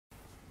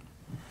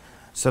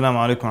السلام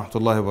عليكم ورحمة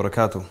الله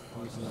وبركاته.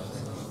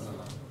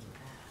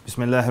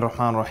 بسم الله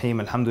الرحمن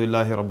الرحيم. الحمد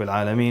لله رب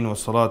العالمين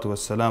والصلاة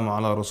والسلام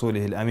على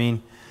رسوله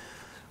الأمين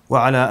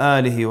وعلى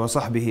آله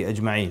وصحبه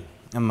أجمعين.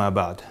 أما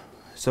بعد.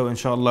 So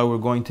inshallah we're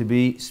going to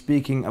be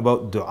speaking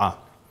about dua.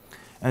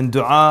 And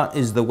dua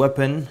is the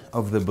weapon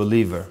of the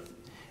believer.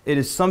 It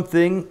is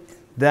something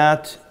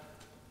that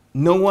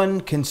no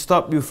one can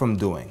stop you from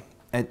doing.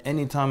 At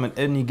any time, at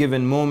any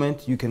given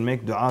moment, you can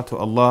make dua to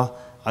Allah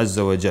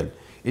Azza wa Jal.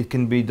 It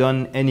can be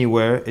done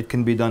anywhere, it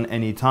can be done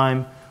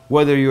anytime,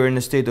 whether you're in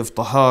a state of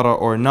tahara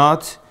or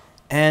not,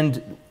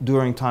 and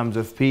during times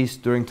of peace,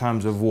 during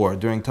times of war,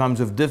 during times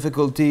of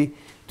difficulty,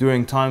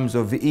 during times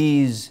of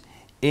ease,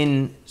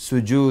 in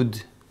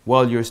sujood,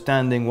 while you're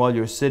standing, while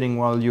you're sitting,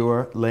 while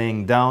you're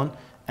laying down.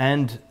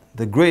 And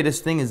the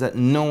greatest thing is that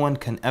no one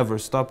can ever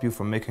stop you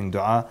from making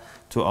dua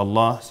to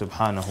Allah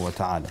subhanahu wa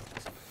ta'ala.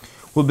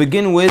 We'll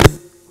begin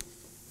with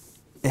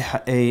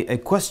a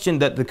question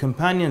that the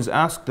companions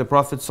asked the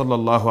Prophet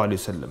sallallahu alaihi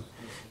wasallam.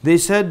 They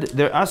said,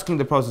 they're asking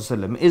the Prophet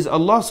sallallahu alaihi wasallam, is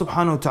Allah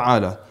subhanahu wa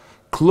ta'ala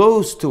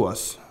close to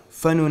us?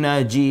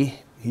 فَنُنَاجِيهِ,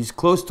 He's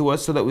close to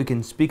us so that we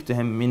can speak to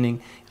Him,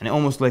 meaning and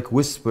almost like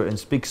whisper and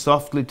speak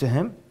softly to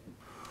Him?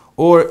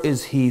 Or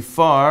is He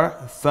far,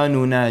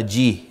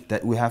 فَنُنَاجِيهِ,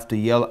 that we have to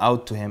yell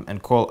out to Him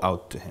and call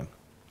out to Him?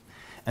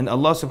 And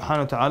Allah subhanahu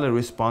wa ta'ala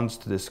responds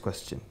to this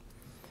question.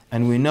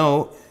 And we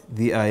know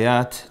the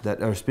ayat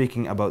that are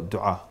speaking about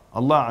dua.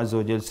 Allah Azza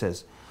wa Jal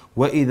says,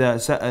 وَإِذَا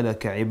سَأَلَكَ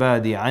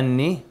عِبَادِي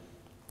عَنِّي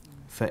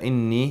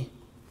فَإِنِّي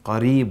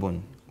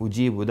قَرِيبٌ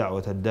أُجِيبُ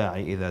دَعْوَةَ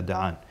الدَّاعِ إِذَا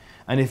دَعَانِ.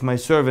 And if my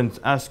servants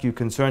ask you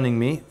concerning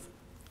me,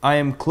 I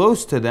am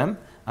close to them,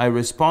 I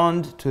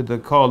respond to the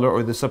caller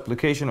or the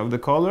supplication of the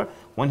caller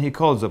when he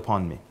calls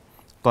upon me.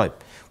 طيب.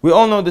 We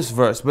all know this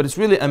verse, but it's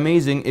really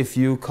amazing if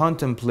you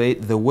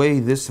contemplate the way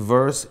this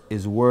verse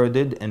is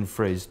worded and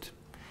phrased.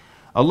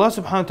 Allah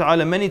subhanahu wa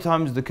ta'ala, many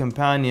times the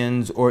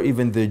companions or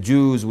even the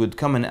Jews would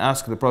come and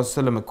ask the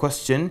Prophet ﷺ a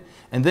question,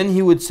 and then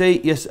he would say,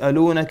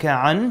 يَسْأَلُونَكَ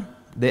عَنْ,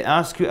 they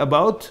ask you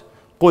about,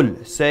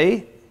 قُل,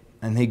 say,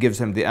 and he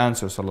gives him the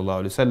answer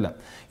sallallahu alayhi wa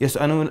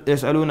sallam.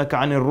 يَسْأَلُونَكَ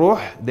عَنِ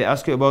الرُّوحِ, they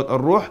ask you about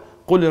الرُّوحِ,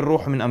 قُلِ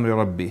الرُّوحِ مِنْ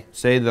أَمْرِ رَبِّي,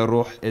 say the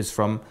ruh is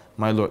from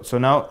my Lord. So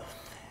now,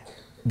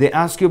 they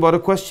ask you about a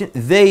question,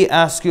 they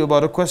ask you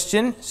about a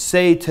question,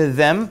 say to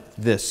them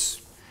this.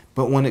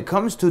 But when it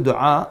comes to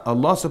dua,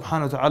 Allah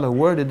subhanahu wa ta'ala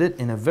worded it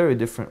in a very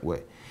different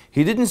way.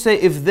 He didn't say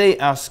if they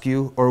ask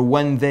you or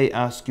when they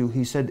ask you.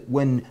 He said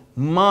when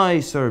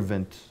my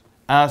servant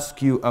ask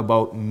you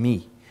about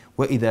me.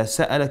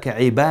 وَإِذَا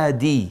سَأَلَكَ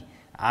عِبَادِي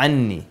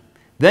عَنِّي.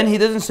 Then he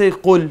doesn't say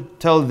قُل,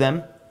 tell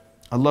them.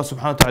 Allah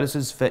subhanahu wa ta'ala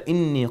says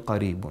فَإِنِّي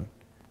قَرِيبٌ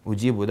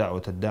أُجِيبُ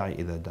دَعْوَةَ الدَّاعِ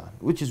إِذَا دَعَانِ,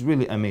 which is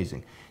really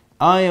amazing.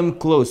 I am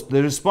close.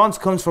 The response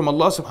comes from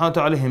Allah subhanahu wa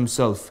ta'ala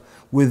Himself,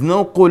 with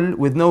no qul,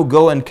 with no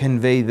go and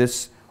convey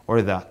this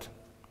or that.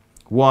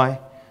 Why?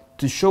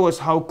 To show us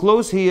how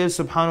close He is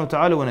subhanahu wa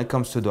ta'ala when it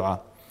comes to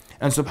dua.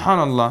 And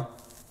subhanallah,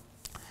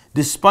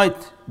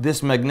 despite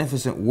this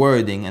magnificent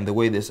wording and the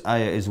way this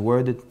ayah is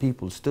worded,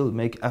 people still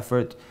make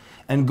effort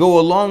and go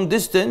a long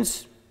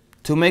distance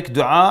to make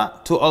dua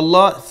to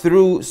Allah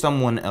through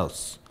someone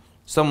else.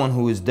 Someone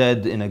who is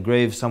dead in a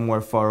grave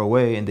somewhere far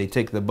away, and they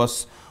take the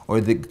bus or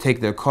they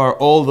take their car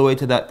all the way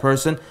to that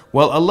person.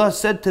 Well, Allah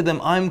said to them,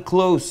 I'm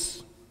close.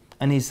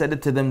 And He said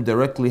it to them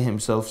directly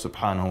Himself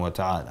subhanahu wa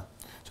ta'ala.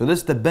 So this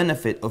is the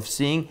benefit of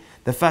seeing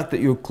the fact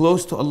that you're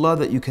close to Allah,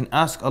 that you can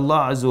ask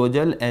Allah Azza wa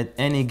Jal at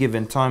any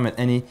given time, at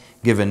any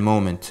given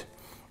moment.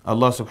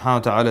 Allah subhanahu wa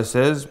ta'ala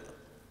says,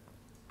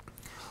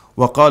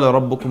 وَقَالَ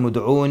رَبُّكُمُ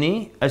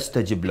ادْعُونِي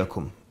أَسْتَجِبْ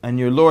لَكُمْ. And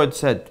your Lord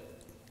said,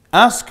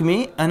 ask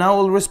me and I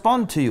will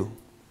respond to you.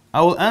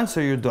 I will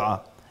answer your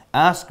dua.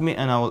 Ask me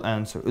and I will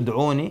answer.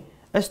 ادْعُونِي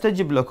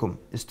أَسْتَجِبْ لَكُمْ.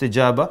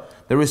 Istijaba,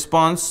 the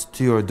response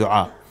to your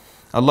dua.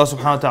 Allah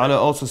subhanahu wa ta'ala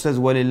also says,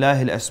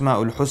 وَلِلَّهِ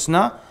الْأَسْمَاءُ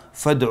الْحُسْنَى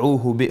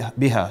فَادْعُوهُ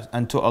بِهَا.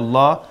 And to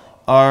Allah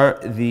are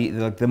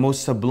the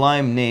most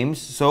sublime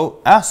names, so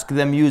ask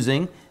them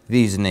using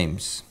these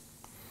names.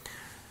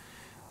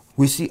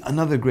 We see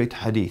another great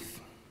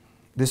hadith.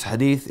 This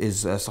hadith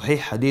is a sahih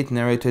hadith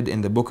narrated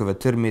in the book of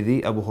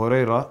At-Tirmidhi. Abu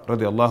Hurairah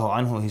radiallahu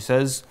anhu, he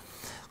says,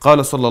 قال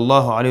صلى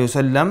الله عليه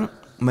وسلم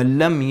من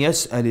لم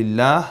يسأل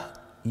الله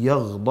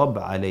يغضب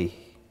عليه.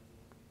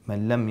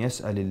 من لم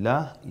يسأل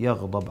الله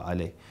يغضب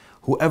عليه.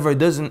 Whoever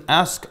doesn't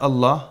ask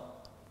Allah,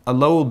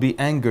 Allah will be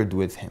angered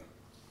with him.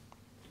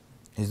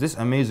 Is this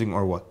amazing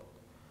or what?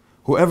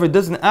 Whoever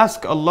doesn't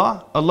ask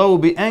Allah, Allah will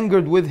be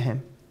angered with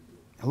him.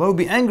 Allah will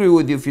be angry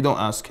with you if you don't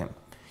ask Him.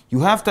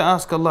 You have to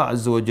ask Allah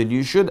Azza wa Jal.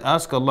 You should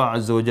ask Allah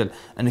Azza wa Jal.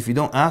 And if you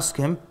don't ask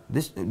Him,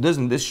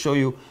 doesn't this show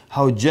you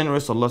how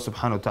generous Allah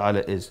subhanahu wa ta'ala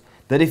is?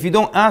 That if you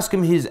don't ask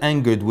Him, He's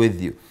angered with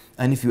you.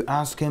 And if you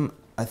ask Him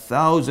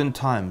 1,000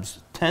 times,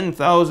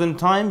 10,000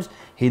 times,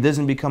 He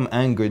doesn't become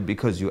angered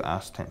because you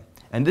asked Him.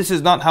 And this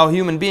is not how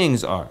human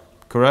beings are,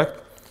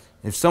 correct?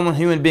 If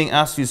human being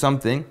asks you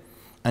something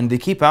and they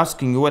keep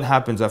asking you, what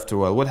happens after a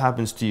while? What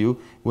happens to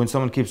you when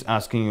someone keeps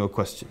asking you a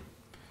question?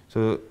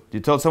 So you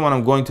tell someone,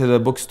 I'm going to the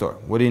bookstore.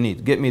 What do you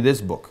need? Get me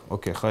this book.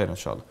 Okay, khair,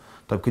 inshallah.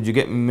 طيب, could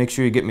you make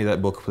sure you get me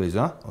that book, please,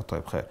 huh? Oh,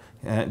 طيب,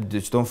 khair.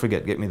 Just don't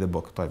forget, get me the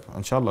book. طيب,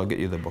 inshallah, I'll get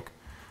you the book.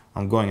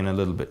 I'm going in a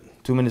little bit.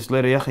 2 minutes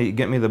later, ya akhi,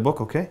 get me the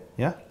book, okay?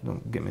 Yeah?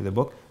 Don't get me the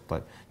book.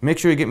 طيب. Make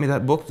sure you get me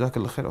that book.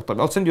 Jazakallah khair. طيب,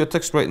 I'll send you a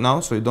text right now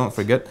so you don't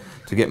forget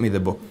to get me the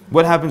book.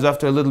 What happens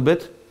after a little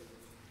bit?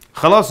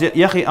 خلاص,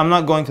 ya akhi, I'm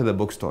not going to the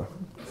bookstore.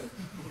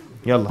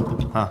 Yalla,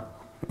 huh?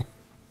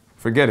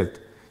 Forget it.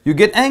 You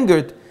get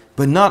angered,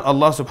 but not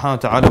Allah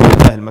subhanahu wa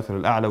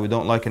ta'ala. We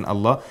don't liken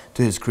Allah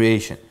to His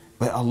creation.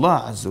 But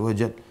Allah Azza wa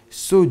Jal is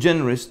so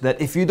generous that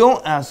if you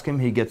don't ask Him,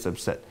 He gets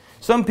upset.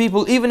 Some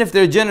people, even if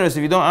they're generous,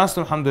 if you don't ask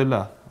them,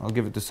 alhamdulillah, I'll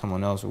give it to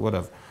someone else or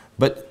whatever.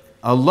 But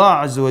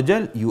Allah Azza wa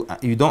Jal,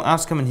 you don't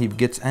ask Him and He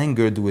gets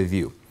angered with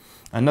you.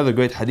 Another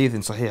great hadith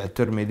in Sahih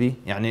al-Tirmidhi,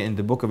 يعني in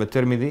the book of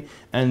al-Tirmidhi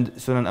and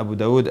Sunan Abu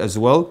Dawood as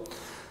well.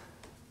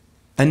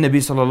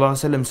 النبي صلى الله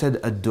عليه وسلم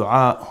said,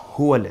 الدعاء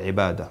هو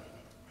العبادة.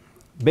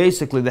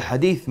 Basically, the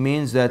hadith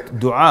means that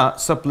dua,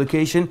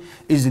 supplication,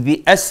 is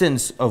the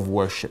essence of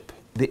worship.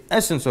 The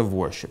essence of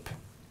worship.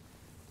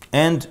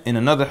 And in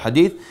another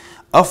hadith,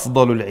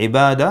 أفضل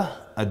العبادة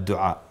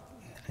الدعاء.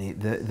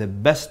 The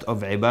best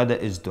of ibadah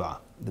is dua.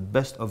 The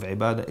best of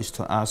ibadah is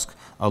to ask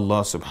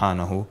Allah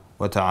subhanahu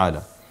wa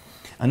ta'ala.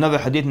 Another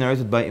hadith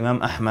narrated by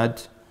Imam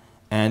Ahmad,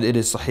 and it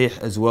is sahih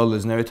as well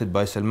as narrated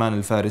by Salman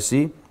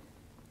al-Farisi,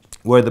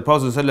 where the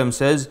Prophet ﷺ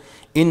says,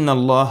 إِنَّ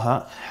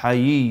اللَّهَ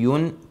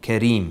حَيِّيٌّ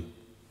كَرِيمٌ.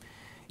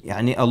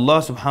 يعني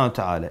Allah subhanahu wa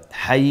ta'ala,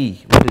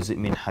 حَيِّي. What does it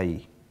mean,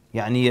 حَيِّي?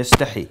 يعني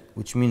يستحي,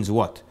 which means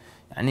what?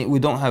 يعني we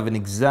don't have an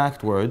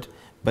exact word,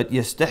 but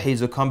يستحي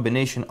is a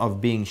combination of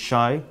being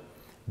shy,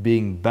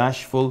 being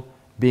bashful,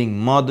 being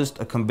modest,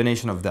 a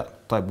combination of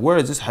that. Type, where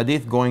is this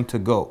hadith going to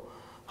go?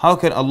 How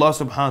can Allah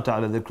subhanahu wa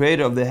ta'ala, the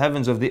creator of the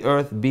heavens, of the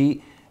earth,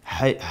 be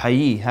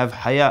حَيِّي, have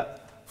haya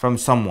from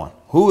someone?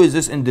 Who is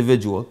this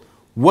individual?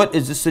 What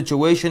is the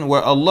situation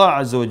where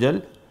Allah Azza wa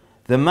Jal,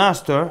 the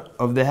master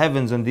of the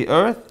heavens and the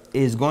earth,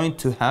 is going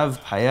to have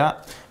haya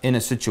in a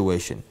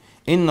situation?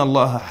 Inna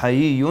Allah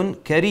hayyun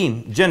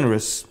kareem,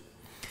 generous.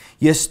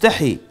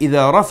 يستحي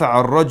إذا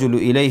رفع الرجل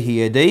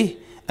إليه يديه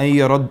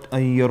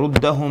أن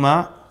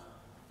يردهما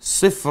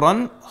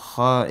صفرا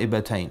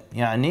خائبتين.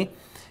 يعني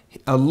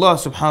Allah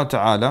subhanahu wa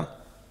ta'ala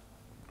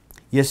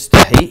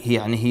يستحي,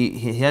 يعني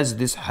he has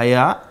this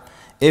haya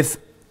if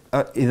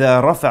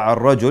إذا رفع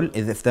الرجل,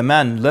 if the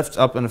man lifts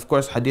up, and of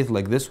course hadith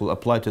like this will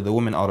apply to the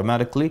woman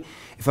automatically.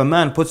 If a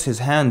man puts his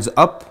hands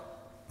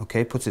up,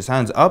 okay, puts his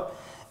hands up,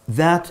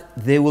 that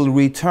they will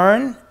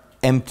return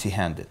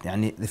empty-handed.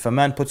 Yani if a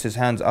man puts his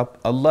hands up,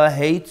 Allah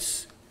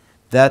hates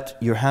that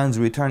your hands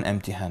return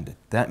empty-handed.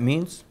 That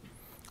means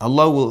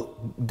Allah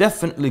will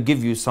definitely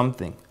give you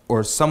something,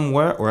 or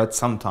somewhere, or at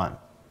some time.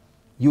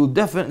 You'll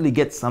definitely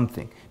get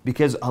something,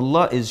 because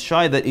Allah is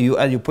shy that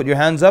you put your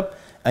hands up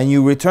and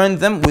you return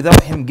them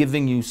without Him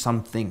giving you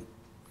something.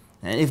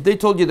 And if they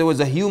told you there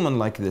was a human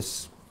like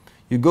this,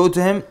 you go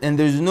to him and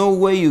there's no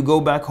way you go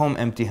back home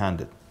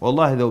empty-handed.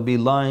 Wallahi, there will be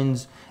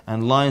lines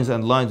and lines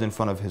and lines in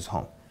front of his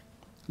home.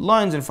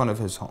 Lines in front of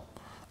his home.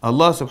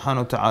 Allah subhanahu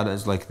wa ta'ala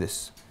is like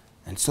this.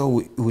 And so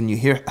when you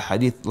hear a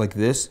hadith like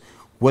this,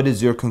 what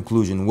is your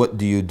conclusion? What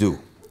do you do?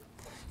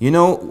 You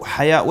know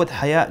what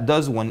haya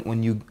does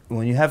when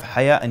you have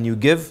haya and you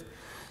give?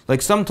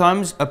 Like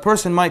sometimes a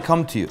person might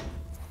come to you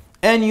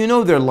and you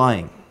know they're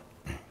lying.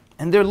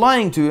 And they're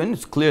lying to you, and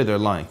it's clear they're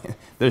lying.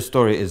 Their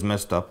story is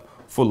messed up,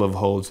 full of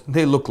holes.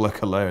 They look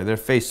like a liar. Their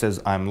face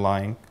says, I'm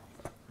lying.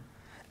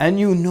 And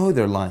you know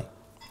they're lying.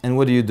 And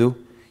what do?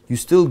 You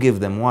still give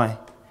them. Why?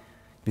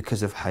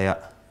 Because of haya.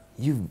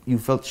 You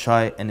felt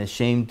shy and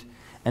ashamed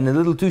and a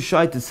little too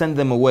shy to send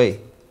them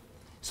away.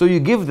 So you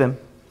give them.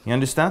 You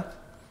understand?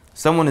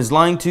 Someone is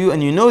lying to you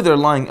and you know they're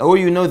lying, or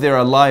you know they're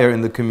a liar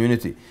in the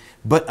community.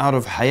 But out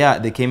of haya,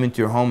 they came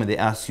into your home and they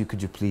asked you,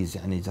 could you please,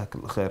 yani,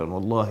 jazakallah khairan,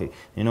 wallahi.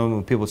 You know,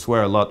 when people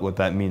swear a lot, what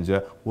that means, yeah?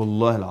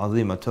 Wallahi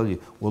al-azim, I tell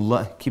you,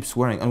 wallahi, keep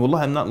swearing. And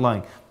wallahi, I'm not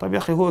lying. Taib, ya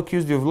akhi, who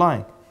accused you of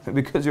lying?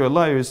 Because you're a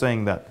liar, you're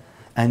saying that.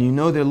 And you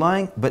know they're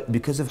lying, but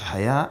because of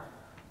haya,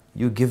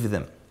 you give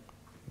them.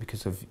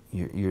 Because of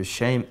your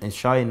shame and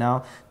shy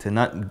now to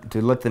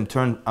let them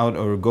turn out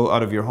or go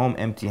out of your home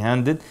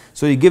empty-handed.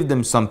 So you give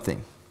them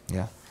something.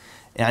 Yeah.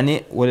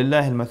 يعني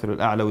ولله المثل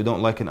الأعلى, we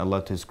don't liken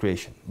Allah to His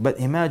creation. But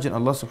imagine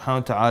Allah subhanahu wa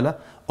ta'ala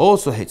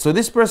also hates. So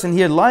this person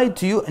here lied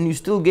to you and you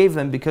still gave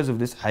them because of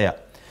this haya.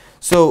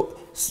 So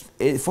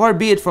far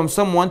be it from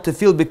someone to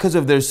feel because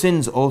of their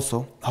sins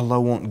also,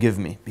 Allah won't give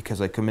me because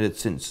I committed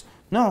sins.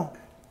 No.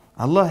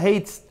 Allah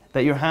hates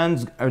that your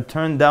hands are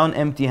turned down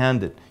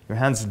empty-handed. Your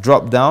hands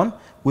drop down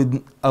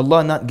with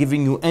Allah not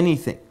giving you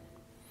anything.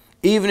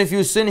 Even if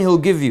you sin, He'll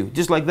give you.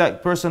 Just like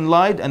that person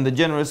lied and the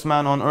generous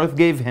man on earth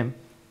gave him.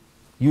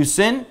 You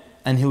sin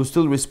and He will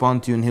still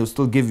respond to you and He'll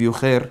still give you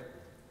khair.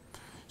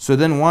 So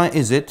then why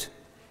is it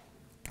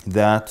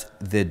that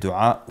the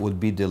dua would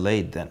be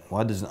delayed then?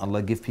 Why doesn't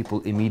Allah give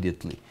people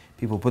immediately?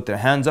 People put their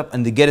hands up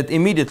and they get it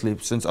immediately,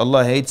 since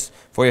Allah hates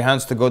for your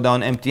hands to go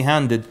down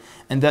empty-handed.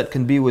 And that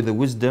can be with the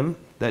wisdom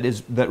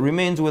that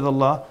remains with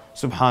Allah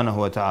subhanahu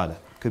wa ta'ala.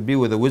 Could be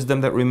with a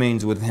wisdom that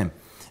remains with him.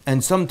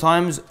 And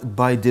sometimes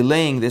by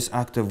delaying this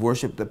act of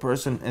worship, the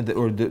person,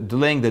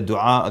 delaying the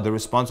dua, or the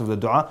response of the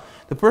dua,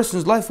 the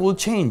person's life will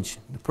change.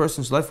 The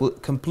person's life will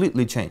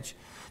completely change.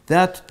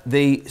 That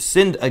they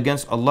sinned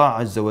against Allah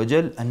Azza wa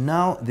Jal, and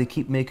now they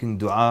keep making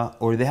dua,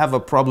 or they have a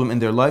problem in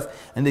their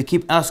life and they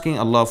keep asking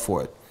Allah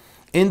for it.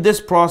 In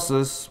this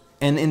process,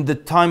 and in the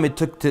time it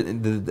took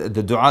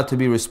the dua to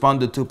be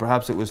responded to,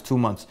 perhaps it was 2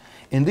 months.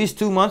 In these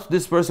 2 months,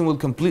 this person will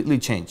completely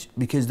change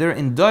because they're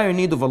in dire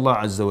need of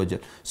Allah Azza wa Jal.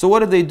 So what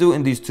do they do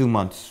in these 2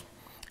 months?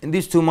 In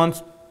these 2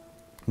 months,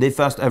 they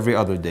fast every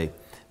other day.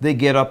 They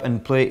get up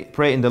and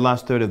pray in the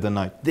last third of the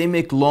night. They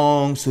make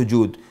long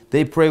sujood.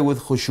 They pray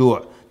with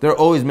khushu'. They're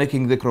always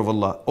making dhikr of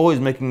Allah, always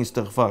making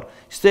istighfar,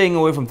 staying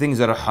away from things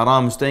that are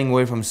haram, staying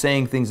away from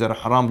saying things that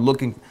are haram,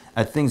 looking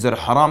at things that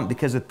are haram,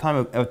 because at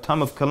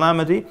time of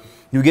calamity,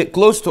 you get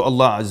close to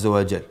Allah Azza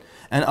wa Jal.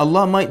 And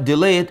Allah might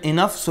delay it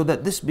enough so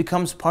that this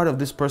becomes part of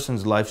this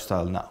person's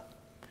lifestyle now.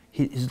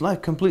 His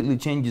life completely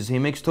changes. He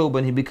makes tawbah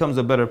and he becomes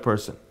a better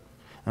person.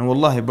 And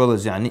wallahi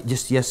brothers,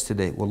 just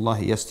yesterday,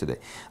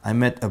 I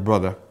met a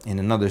brother in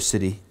another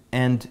city,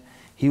 and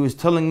he was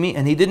telling me,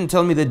 and he didn't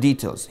tell me the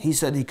details. He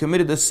said he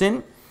committed a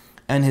sin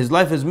and his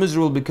life is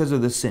miserable because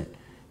of the sin.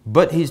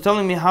 But he's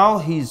telling me how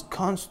he's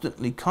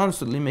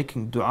constantly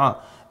making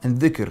dua and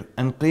dhikr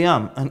and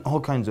qiyam and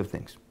all kinds of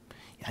things.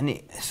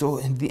 So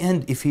in the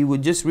end, if he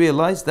would just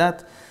realize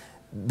that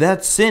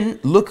sin,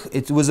 look,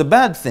 it was a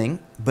bad thing,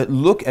 but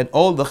look at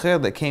all the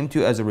khair that came to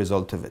you as a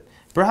result of it.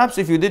 Perhaps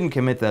if you didn't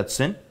commit that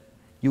sin,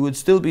 you would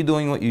still be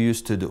doing what you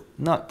used to do.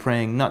 Not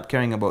praying, not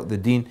caring about the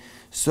deen.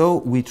 So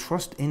we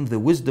trust in the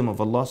wisdom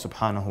of Allah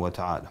subhanahu wa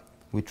ta'ala.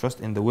 We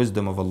trust in the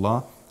wisdom of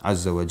Allah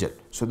Azza wa Jal.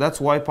 So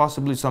that's why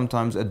possibly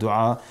sometimes a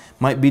dua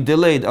might be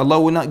delayed. Allah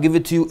will not give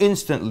it to you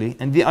instantly.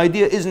 And the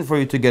idea isn't for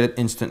you to get it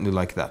instantly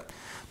like that.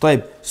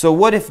 So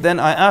what if then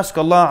I ask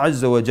Allah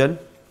Azza wa Jal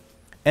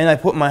and I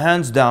put my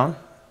hands down,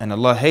 and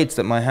Allah hates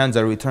that my hands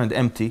are returned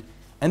empty,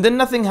 and then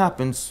nothing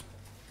happens?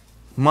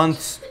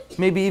 Months,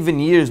 maybe even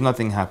years,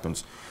 nothing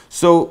happens.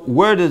 So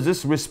where does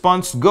this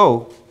response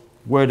go?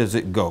 Where does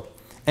it go?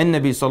 And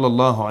Nabi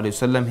sallallahu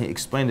alayhi wa sallam, he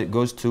explained it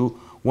goes to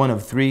one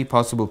of 3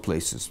 possible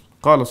places.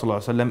 قال صلى الله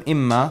عليه وسلم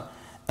إما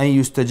أن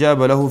يستجاب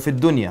له في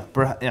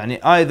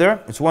الدنيا.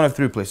 Either it's one of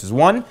 3 places.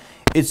 One,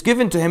 it's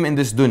given to him in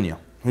this dunya.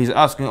 He's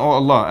asking, oh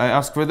Allah, I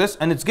ask for this,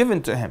 and it's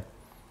given to him.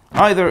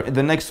 Either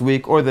the next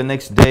week or the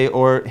next day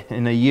or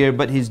in a year,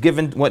 but he's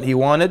given what he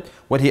wanted,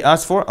 what he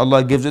asked for,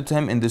 Allah gives it to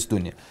him in this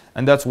dunya.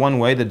 And that's one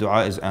way the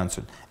dua is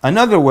answered.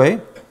 Another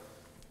way,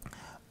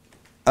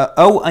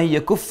 أو أن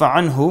يكف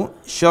عنه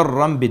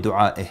شرا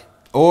بدعائه,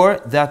 or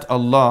that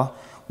Allah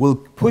will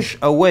push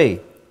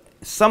away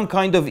some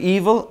kind of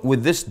evil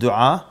with this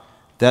dua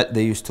that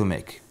they used to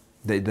make,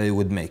 that they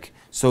would make.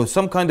 So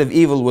some kind of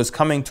evil was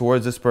coming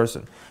towards this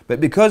person, but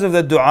because of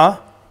the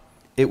dua,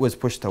 it was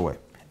pushed away.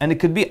 And it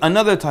could be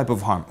another type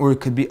of harm, or it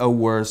could be a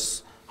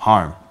worse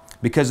harm.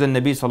 Because the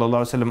Nabi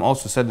sallallahu alaihi wasallam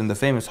also said in the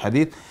famous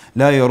hadith,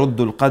 لا يرد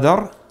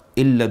القدر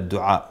إلا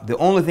الدعاء. The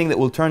only thing that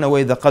will turn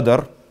away the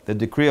qadr, the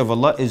decree of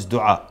Allah, is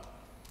dua.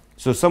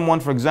 So someone,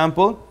 for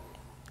example,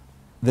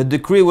 the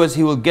decree was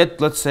he will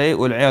get, let's say,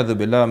 وَالْعِيَاذُ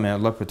بِاللَّهِ, may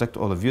Allah protect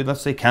all of you,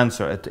 let's say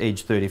cancer at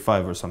age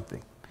 35 or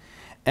something.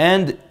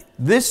 And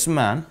this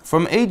man,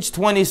 from age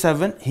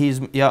 27, he's,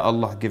 Ya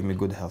Allah, give me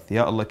good health.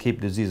 Ya Allah, keep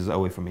diseases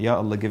away from me. Ya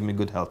Allah, give me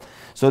good health.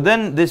 So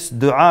then this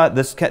dua,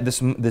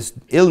 this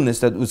illness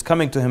that was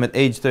coming to him at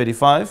age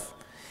 35,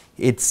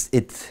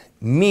 it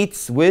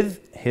meets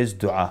with his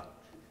dua.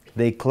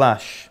 They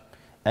clash.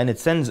 And it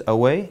sends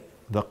away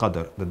the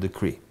qadr, the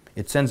decree.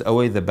 It sends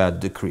away the bad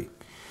decree.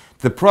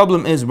 The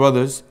problem is,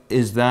 brothers,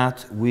 is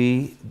that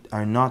we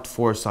are not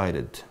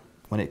foresighted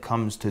when it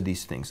comes to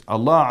these things.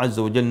 Allah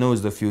Azza wa Jal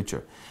knows the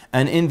future.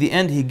 And in the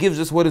end, He gives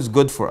us what is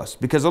good for us.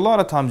 Because a lot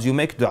of times you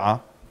make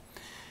dua,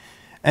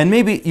 and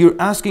maybe you're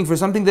asking for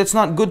something that's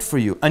not good for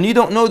you, and you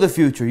don't know the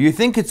future. You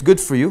think it's good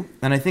for you,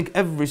 and I think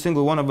every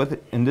single one of us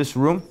in this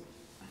room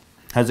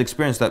has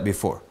experienced that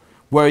before.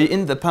 Where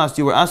in the past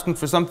you were asking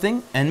for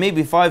something, and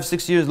maybe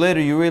 5-6 years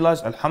later you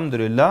realize,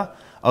 Alhamdulillah,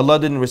 Allah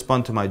didn't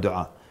respond to my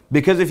dua.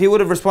 Because if He would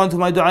have responded to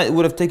my dua, it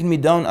would have taken me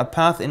down a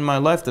path in my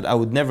life that I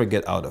would never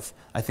get out of.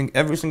 I think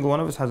every single one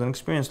of us has an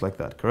experience like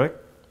that, correct?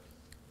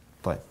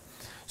 Fine.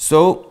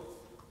 So,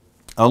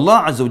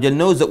 Allah Azza wa Jal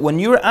knows that when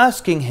you're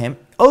asking Him,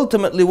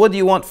 ultimately what do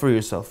you want for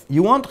yourself?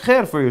 You want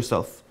khair for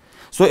yourself.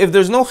 So if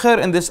there's no khair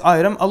in this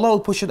item, Allah will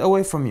push it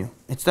away from you.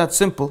 It's that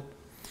simple.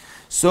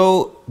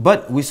 So,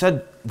 but we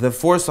said the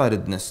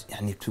foresightedness,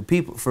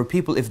 for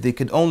people, if they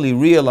could only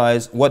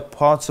realize what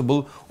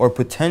possible or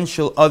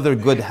potential other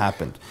good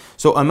happened.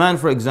 So a man,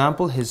 for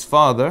example, his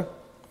father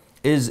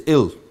is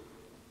ill,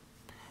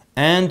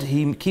 and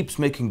he keeps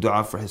making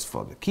dua for his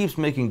father, keeps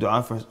making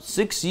dua for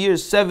 6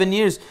 years, 7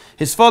 years.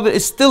 His father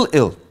is still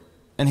ill,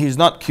 and he's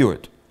not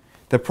cured.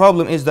 The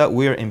problem is that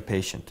we are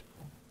impatient.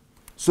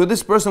 So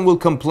this person will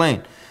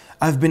complain,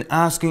 I've been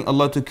asking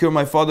Allah to cure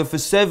my father for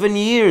 7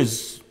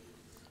 years,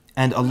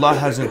 and Allah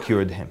hasn't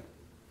cured him.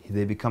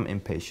 They become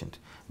impatient.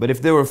 But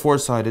if they were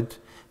foresighted,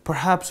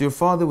 Perhaps your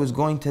father was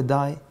going to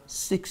die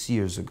 6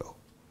 years ago.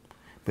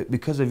 But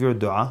because of your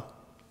dua,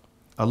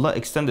 Allah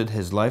extended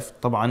his life.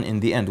 طبعا in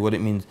the end, what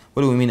it means,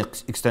 what do we mean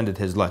extended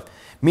his life?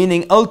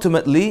 Meaning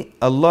ultimately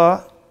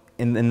Allah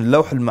in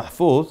Lawh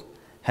al-Mahfuz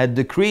had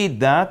decreed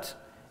that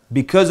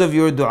because of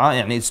your dua,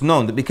 and it's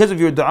known that because of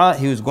your dua,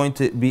 his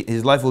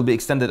life will be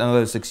extended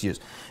another 6 years.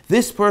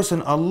 This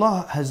person,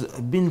 Allah has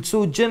been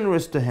so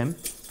generous to him.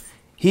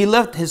 He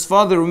left his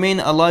father remain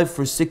alive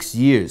for 6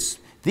 years.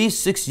 These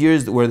 6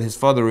 years where his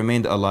father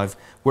remained alive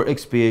were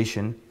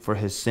expiation for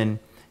his sin.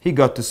 He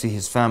got to see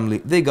his family.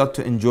 They got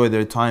to enjoy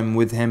their time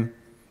with him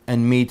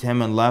and meet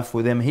him and laugh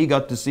with him. He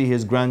got to see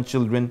his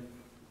grandchildren.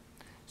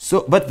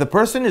 But the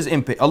person is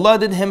impatient. Allah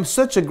did him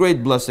such a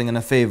great blessing and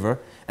a favor,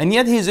 and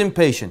yet he's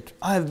impatient.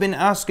 I have been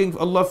asking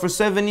Allah for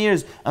 7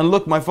 years, and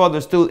look, my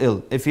father's still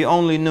ill. If he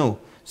only knew.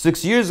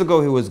 6 years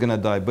ago he was going to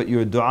die, but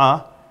your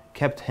dua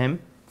kept him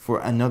for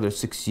another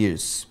 6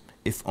 years.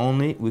 If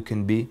only we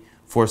can be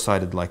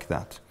foresighted like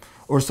that.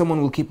 Or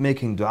someone will keep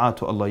making dua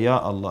to Allah, Ya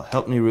Allah,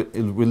 help me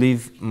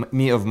relieve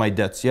me of my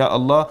debts. Ya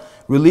Allah,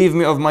 relieve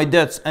me of my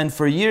debts. And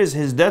for years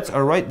his debts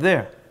are right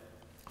there.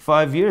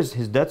 5 years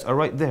his debts are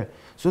right there.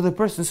 So the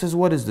person says,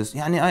 what is this?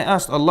 I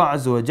asked Allah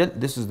Azza wa Jal.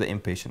 This is the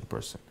impatient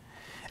person.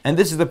 And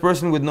this is the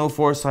person with no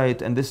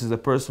foresight, and this is the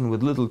person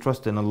with little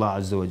trust in Allah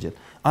Azza wa Jal.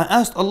 I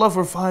asked Allah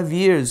for 5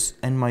 years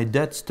and my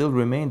debt still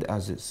remained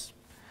as is.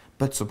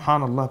 But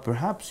subhanallah,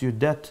 perhaps your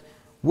debt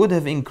would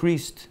have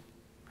increased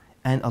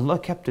and Allah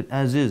kept it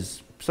as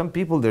is. Some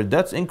people, their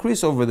debts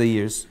increase over the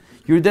years.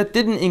 Your debt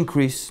didn't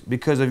increase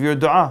because of your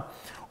dua.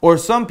 Or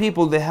some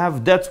people, they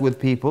have debts with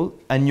people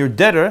and your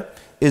debtor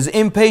is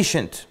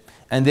impatient.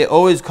 And they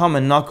always come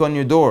and knock on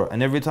your door.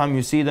 And every time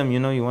you see them,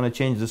 you want to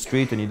change the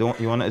street and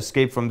you want to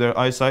escape from their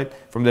eyesight,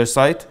 from their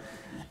sight.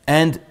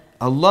 And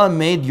Allah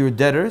made your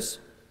debtors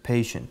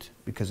patient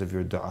because of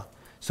your dua.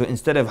 So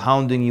instead of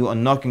hounding you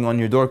and knocking on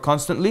your door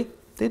constantly,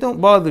 they don't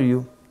bother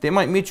you. They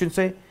might meet you and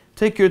say,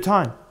 take your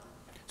time.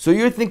 So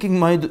you're thinking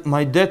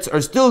my debts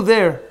are still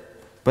there.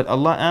 But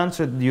Allah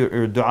answered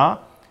your dua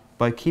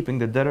by keeping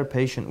the debtor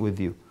patient with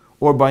you.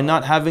 Or by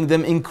not having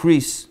them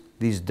increase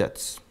these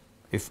debts.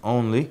 If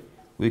only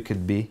we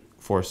could be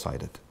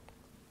foresighted.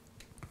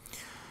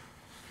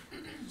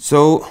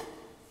 So,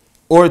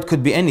 or it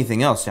could be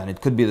anything else.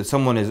 It could be that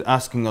someone is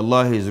asking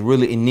Allah, he's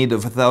really in need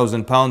of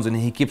 £1,000 and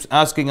he keeps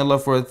asking Allah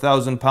for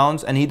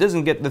 £1,000 and he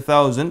doesn't get the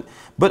 1,000,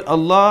 but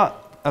Allah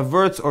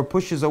averts or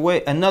pushes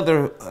away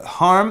another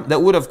harm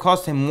that would have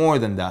cost him more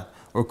than that,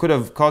 or could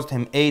have cost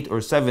him 8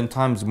 or 7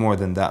 times more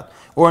than that.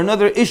 Or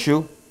another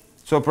issue,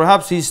 so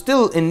perhaps he's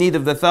still in need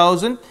of the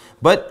 1,000,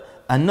 but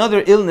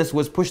another illness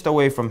was pushed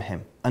away from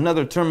him.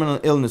 Another terminal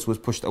illness was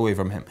pushed away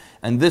from him.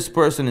 And this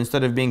person,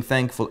 instead of being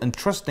thankful and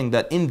trusting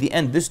that in the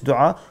end this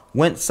dua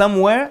went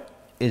somewhere,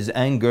 is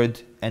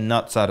angered and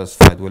not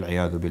satisfied.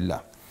 Wal-'iyadhu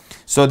billah.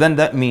 So then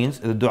that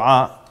means the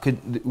dua,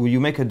 you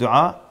make a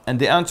dua and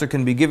the answer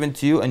can be given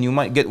to you and you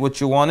might get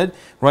what you wanted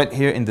right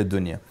here in the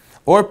dunya.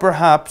 Or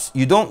perhaps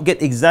you don't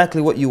get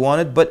exactly what you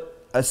wanted,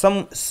 but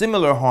some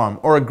similar harm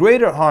or a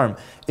greater harm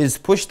is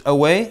pushed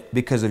away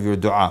because of your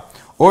dua.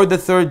 Or the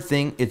third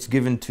thing, it's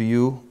given to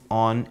you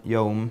on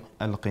Yawm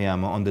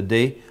al-Qiyamah, on the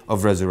day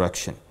of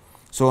resurrection.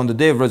 So on the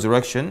day of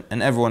resurrection,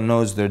 and everyone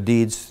knows their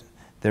deeds,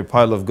 their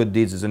pile of good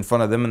deeds is in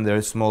front of them and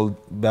their small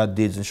bad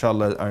deeds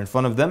inshallah are in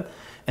front of them.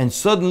 And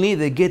suddenly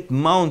they get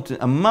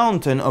a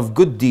mountain of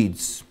good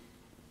deeds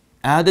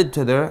added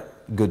to their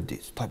good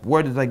deeds. Like,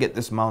 where did I get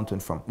this mountain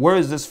from? Where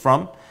is this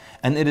from?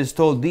 And it is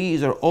told,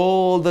 these are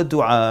all the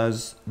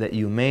du'as that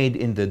you made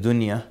in the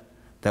dunya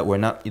that were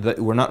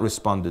not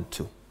responded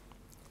to.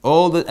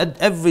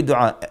 Every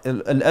dua,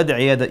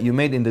 al-ad'iyah that you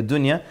made in the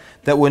dunya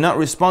that were not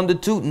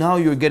responded to, now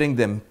you're getting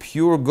them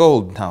pure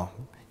gold now.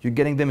 You're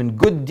getting them in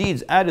good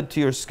deeds added to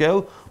your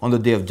scale on the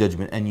day of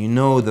judgment. And you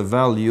know the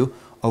value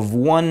of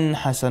one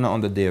hasana on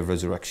the day of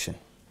resurrection.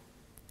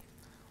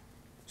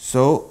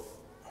 So,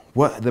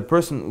 what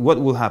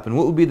will happen?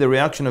 What will be the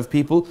reaction of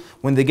people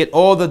when they get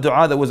all the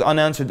dua that was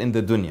unanswered in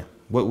the dunya?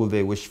 What will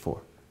they wish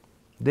for?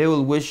 They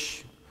will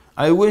wish,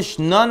 I wish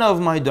none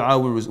of my dua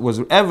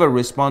was ever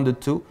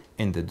responded to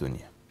in the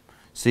dunya.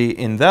 See,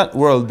 in that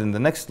world, in the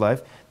next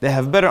life, they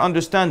have better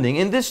understanding.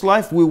 In this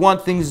life, we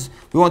want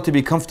to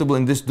be comfortable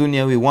in this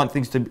dunya, we want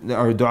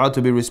our dua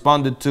to be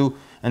responded to,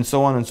 and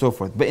so on and so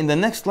forth. But in the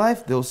next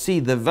life, they'll see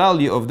the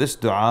value of this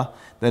dua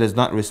that is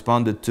not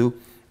responded to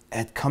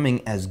at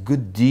coming as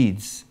good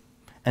deeds.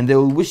 And they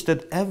will wish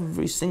that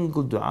every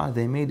single dua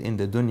they made in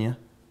the dunya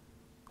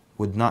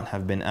would not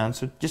have been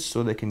answered, just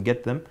so they can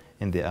get them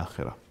in the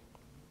akhirah.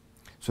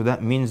 So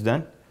that means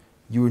then,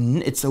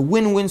 it's a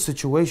win-win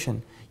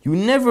situation. You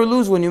never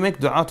lose when you make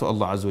dua to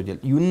Allah Azza wa Jal.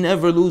 You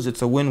never lose,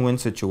 it's a win-win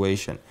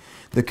situation.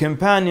 The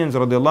companions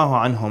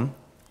radiallahu anhum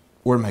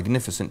were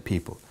magnificent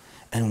people.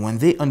 And when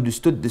they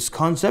understood this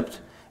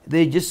concept,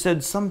 they just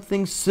said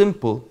something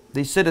simple.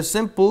 They said a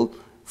simple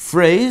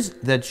phrase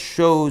that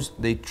shows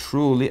they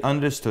truly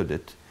understood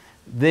it.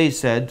 They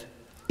said,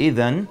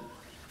 إِذَنْ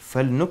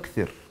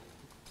فَلْنُكْثِرْ.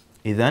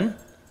 إِذَنْ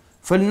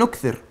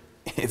فَلْنُكْثِرْ.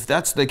 If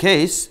that's the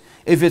case,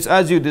 If it's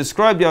as you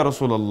described, Ya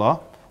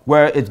Rasulullah,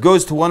 where it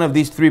goes to one of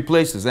these three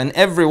places, and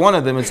every one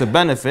of them is a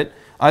benefit,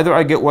 either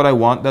I get what I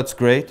want, that's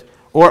great,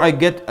 or I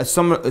get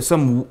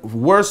some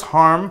worse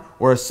harm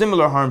or a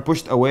similar harm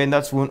pushed away, and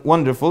that's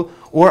wonderful,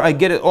 or I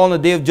get it all on the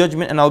Day of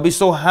Judgment, and I'll be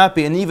so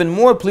happy and even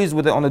more pleased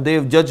with it on the Day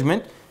of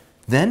Judgment,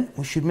 then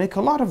we should make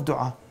a lot of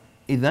dua.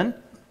 إِذَن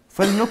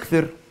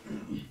فَلْنُكْثِرْ.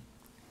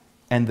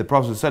 And the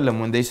Prophet ﷺ,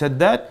 when they said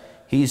that,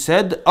 he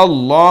said,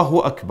 Allahu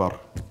Akbar.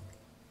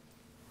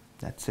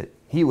 That's it.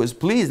 He was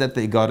pleased that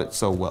they got it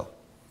so well.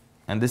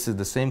 And this is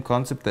the same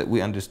concept that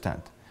we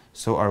understand.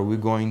 So are we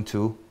going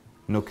to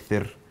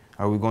nukthir?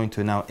 Are we going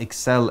to now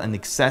excel and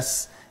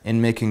excess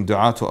in making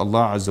dua to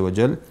Allah Azza wa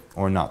Jal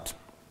or not?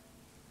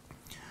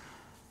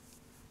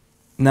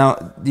 Now,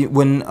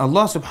 when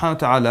Allah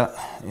subhanahu wa ta'ala,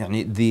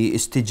 the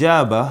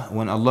istijaba,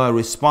 when Allah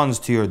responds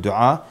to your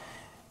dua,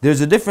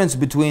 there's a difference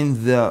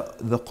between the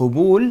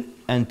qubul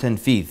and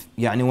tanfidh.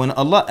 When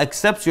Allah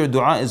accepts your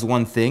dua is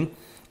one thing,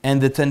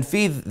 and the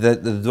tanfidh, the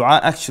dua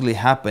actually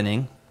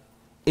happening,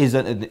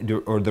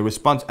 or the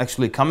response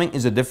actually coming,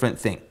 is a different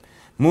thing.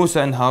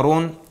 Musa and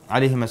Harun,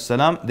 alayhim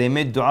as-salam, they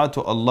made dua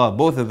to Allah,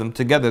 both of them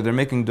together, they're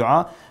making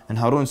dua, and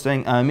Harun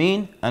saying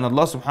Ameen, and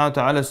Allah subhanahu wa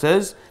ta'ala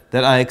says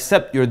that I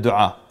accept your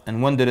dua.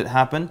 And when did it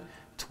happen?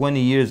 20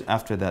 years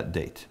after that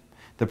date.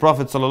 The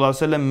Prophet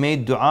ﷺ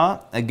made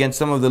dua against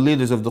some of the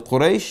leaders of the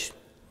Quraysh,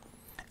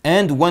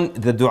 and when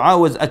the dua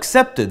was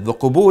accepted, the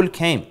qubul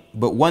came.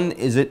 But when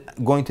is it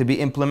going to be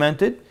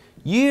implemented?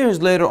 Years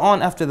later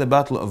on, after the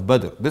Battle of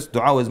Badr. This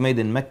dua was made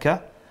in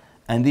Mecca,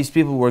 and these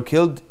people were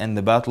killed in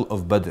the Battle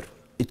of Badr.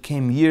 It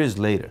came years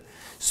later.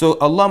 So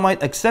Allah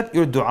might accept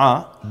your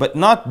dua, but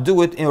not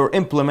do it or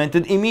implement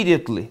it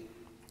immediately.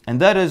 And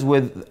that is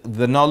with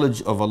the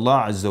knowledge of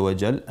Allah Azza wa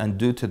Jal, and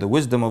due to the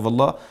wisdom of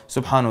Allah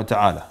subhanahu wa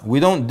ta'ala. We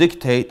don't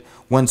dictate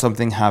when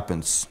something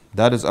happens.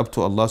 That is up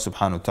to Allah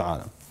subhanahu wa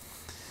ta'ala.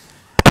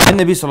 And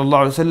Nabi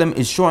sallallahu alayhi wa sallam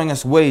is showing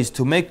us ways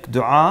to make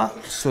dua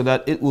so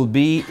that it will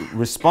be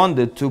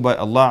responded to by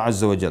Allah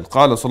Azza wa Jal.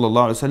 قال صلى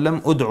الله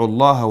عليه وسلم ادعوا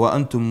الله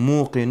وأنتم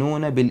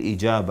موقنون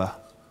بالإجابة.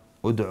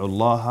 ادعوا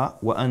الله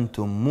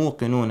وأنتم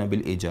موقنون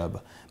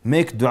بالإجابة.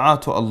 Make dua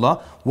to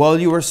Allah while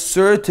you are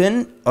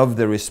certain of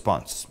the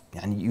response.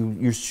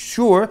 You're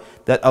sure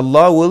that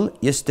Allah will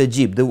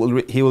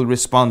yastajib, He will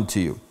respond to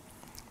you.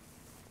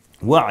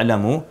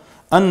 وَاعْلَمُوا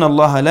أَنَّ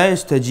اللَّهَ لَا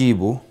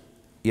يَسْتَجِيبُ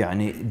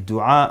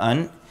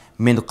دُعَاءً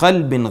مِنْ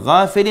قَلْبٍ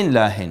غَافِلٍ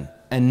لَاهٍ.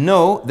 And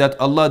know that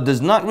Allah does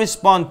not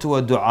respond to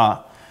a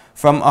dua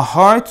from a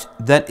heart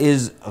that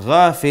is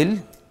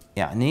ghafil,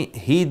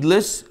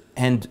 heedless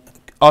and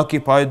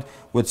occupied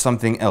with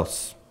something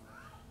else.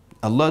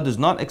 Allah does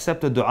not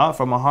accept a dua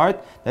from a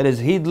heart that is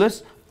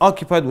heedless,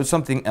 occupied with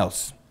something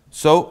else.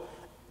 So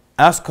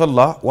ask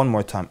Allah one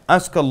more time.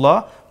 Ask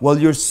Allah while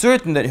you're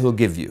certain that He'll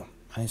give you.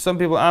 And some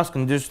people ask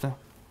and just,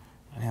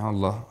 Ya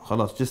Allah,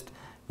 khalas,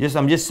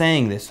 I'm just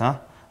saying this, huh?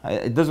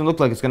 It doesn't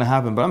look like it's going to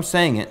happen, but I'm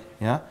saying it,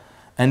 yeah.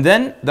 And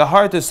then the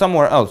heart is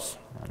somewhere else.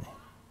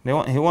 He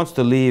wants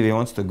to leave, he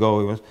wants to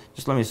go.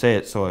 Just let me say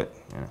it,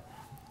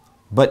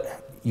 But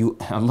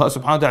Allah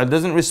subhanahu wa ta'ala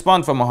doesn't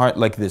respond from a heart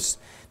like this,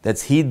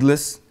 that's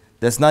heedless,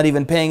 that's not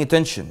even paying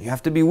attention. You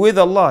have to be with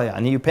Allah,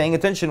 you're paying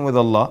attention with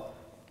Allah,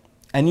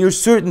 and you're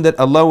certain that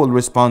Allah will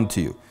respond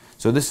to you.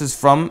 So this is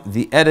from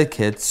the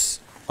etiquettes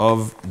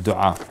of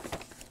dua.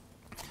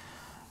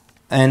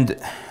 And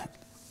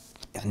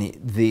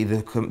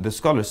the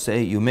scholars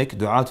say you make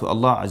dua to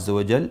Allah Azza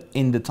wa Jal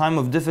in the time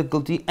of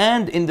difficulty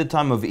and in the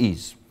time of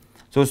ease.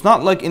 So it's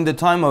not like in the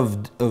time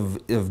of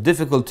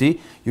difficulty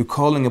you're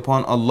calling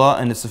upon Allah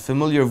and it's a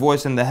familiar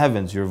voice in the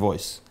heavens, your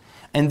voice.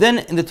 And then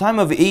in the time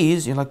of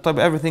ease you're like,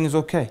 everything is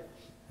okay.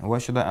 And why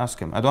should I ask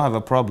Him? I don't have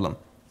a problem.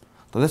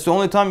 So that's the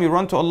only time you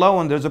run to Allah,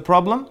 when there's a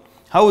problem.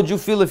 How would you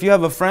feel if you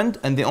have a friend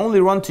and they only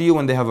run to you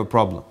when they have a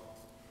problem?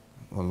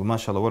 Well,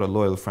 mashallah, what a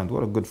loyal friend,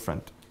 what a good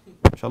friend.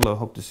 Inshallah, I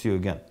hope to see you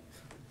again.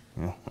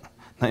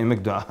 Now you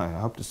make dua, I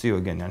hope to see you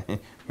again.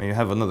 May you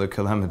have another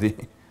calamity.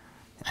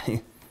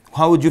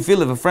 How would you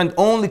feel if a friend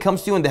only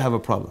comes to you when they have a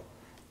problem?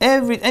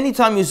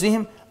 Anytime you see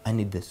him, I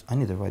need this, I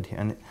need a ride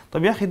here.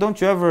 Don't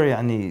you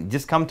ever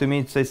just come to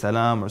me to say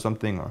salam or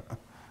something, or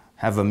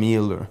have a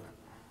meal, or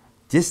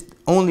just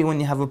only when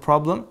you have a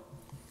problem?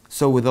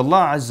 So with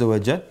Allah Azza wa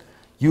Jal,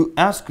 you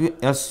ask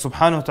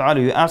subhanahu wa ta'ala,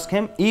 you ask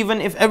Him even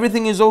if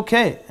everything is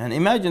okay. And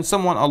imagine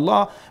someone,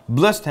 Allah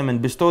blessed him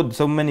and bestowed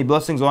so many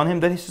blessings on him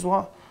that he says,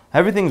 well,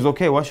 everything is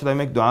okay, why should I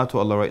make dua to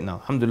Allah right now?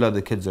 Alhamdulillah,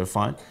 the kids are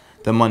fine,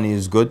 the money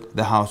is good,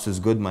 the house is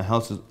good, my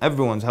health is,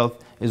 everyone's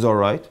health is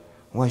alright.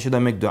 Why should I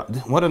make dua?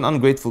 What an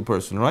ungrateful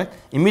person, right?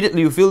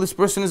 Immediately you feel this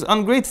person is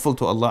ungrateful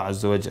to Allah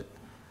Azza wa Jal.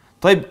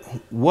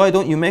 Why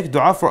don't you make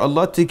dua for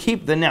Allah to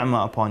keep the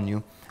ni'mah upon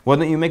you? Why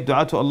don't you make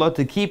dua to Allah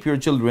to keep your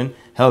children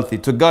healthy,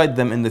 to guide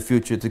them in the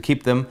future, to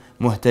keep them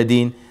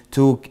muhtadeen,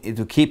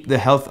 to keep the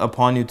health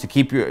upon you,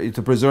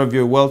 to preserve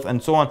your wealth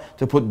and so on,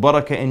 to put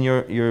barakah in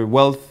your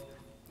wealth?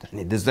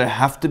 Does there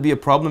have to be a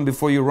problem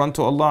before you run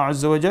to Allah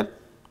Azza wa Jal?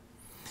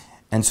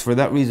 And for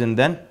that reason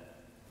then,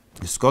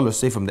 the scholars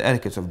say from the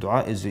etiquettes of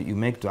dua is that you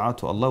make dua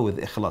to Allah with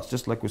ikhlas,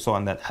 just like we saw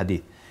in that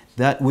hadith.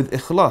 that with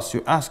ikhlas,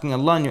 you're asking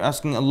Allah and you're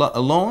asking Allah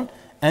alone,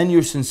 and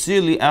you're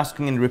sincerely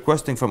asking and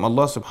requesting from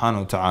Allah subhanahu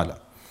wa ta'ala.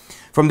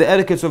 From the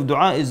etiquettes of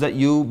dua is that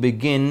you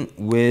begin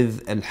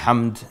with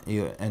alhamd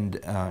and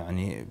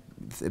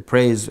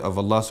praise of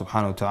Allah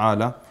subhanahu wa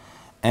ta'ala,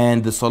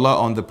 and the salah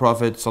on the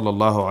Prophet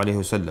sallallahu alaihi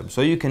wasallam.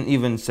 So you can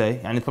even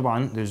say,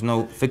 طبعا there's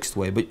no fixed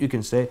way, but you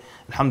can say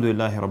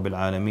Alhamdulillahi Rabbil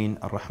Alameen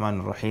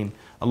Ar-Rahman Ar-Rahim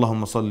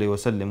Allahumma salli wa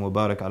sallim wa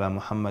barak ala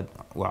Muhammad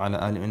wa ala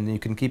ali, and you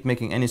can keep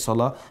making any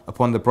salah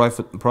upon the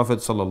Prophet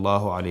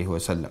sallallahu alaihi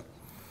wasallam.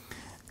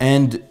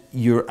 And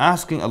you're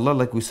asking Allah,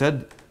 like we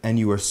said, and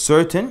you are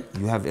certain,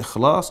 you have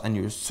ikhlas, and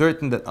you're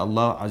certain that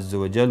Allah Azza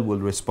wa Jal will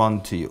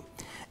respond to you.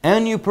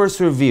 And you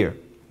persevere.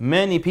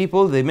 Many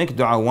people, they make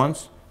dua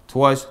once,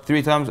 twice,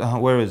 three times.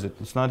 Where is it?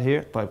 It's not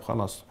here. طيب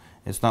خلاص.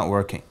 It's not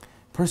working.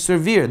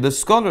 Persevere. The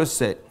scholars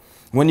say,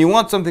 when you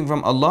want something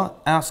from Allah,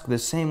 ask the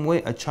same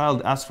way a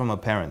child asks from a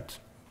parent.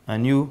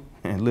 And you,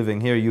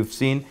 living here, you've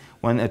seen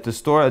when at the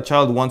store a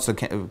child wants a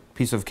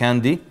piece of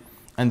candy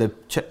and the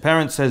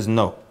parent says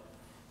no.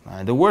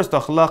 The worst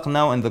akhlaq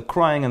now, and the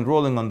crying and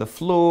rolling on the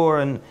floor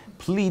and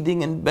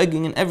pleading and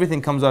begging, and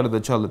everything comes out of the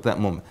child at that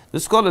moment.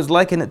 The scholars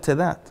liken it to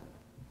that.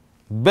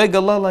 Beg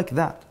Allah like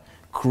that.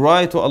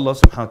 Cry to Allah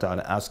subhanahu wa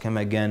ta'ala. Ask Him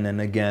again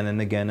and again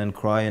and again, and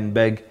cry and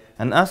beg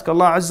and ask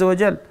Allah Azza wa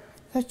Jal.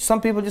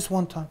 Some people just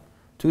one time,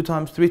 two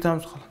times, three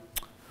times.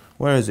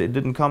 Where is it? It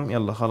didn't come.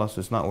 Yalla khalas,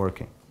 it's not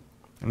working.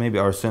 Maybe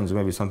our sins,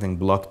 maybe something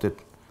blocked it.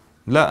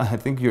 La, I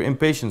think your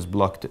impatience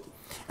blocked it.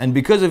 And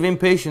because of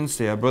impatience,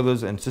 yeah,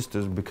 brothers and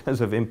sisters, because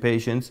of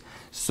impatience,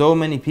 so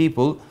many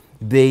people,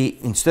 they,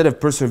 instead of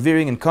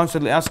persevering and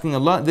constantly asking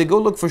Allah, they go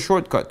look for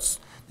shortcuts.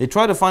 They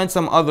try to find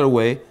some other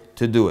way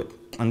to do it.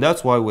 And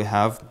that's why we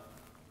have,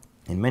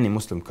 in many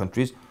Muslim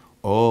countries,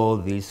 all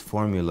these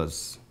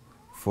formulas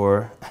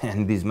for,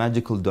 and these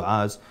magical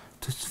du'as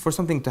for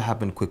something to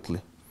happen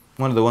quickly.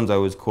 One of the ones I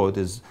always quote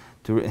is,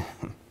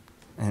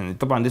 and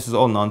this is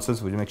all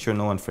nonsense, we make sure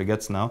no one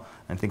forgets now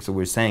and thinks that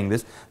we're saying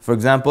this. For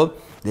example,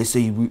 they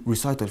say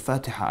recite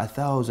al-Fatiha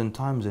 1,000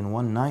 times in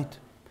one night,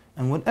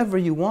 and whatever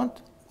you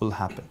want will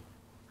happen.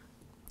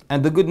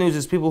 And the good news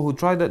is people who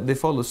try that, they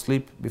fall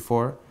asleep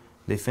before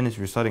they finish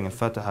reciting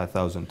al-Fatiha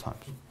 1,000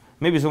 times.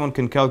 Maybe someone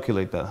can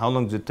calculate that. How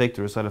long does it take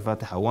to recite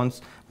al-Fatiha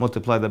once?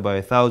 Multiply that by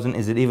 1,000.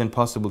 Is it even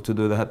possible to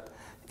do that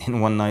in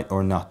one night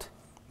or not?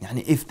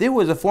 If there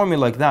was a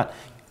formula like that,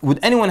 would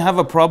anyone have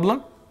a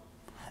problem?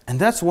 And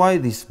that's why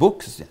these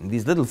books,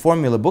 these little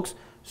formula books,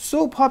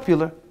 so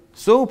popular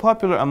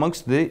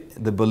amongst the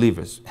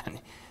believers.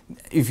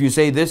 If you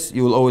say this,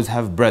 you will always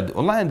have bread.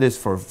 Allah, this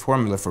for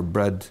formula for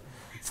bread,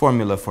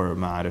 formula for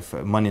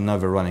ma'arif, money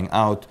never running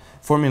out,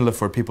 formula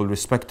for people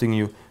respecting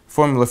you,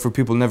 formula for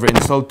people never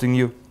insulting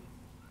you.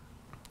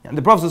 And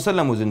the Prophet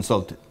ﷺ was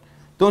insulted.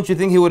 Don't you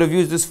think he would have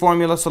used this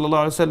formula,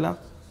 sallallahu alaihi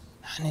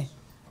wasallam?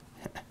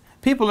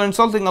 People are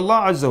insulting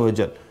Allah Azza wa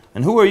Jal.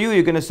 And who are you?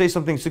 You're going to say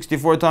something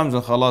 64 times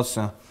and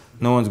khalas,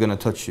 no one's going to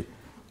touch you.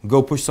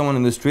 Go push someone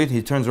in the street,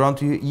 he turns around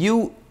to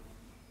you.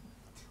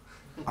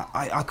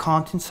 I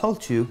can't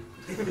insult you.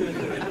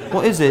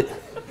 What is it?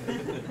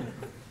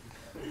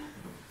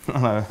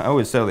 I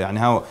always tell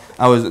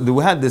you,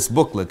 we had this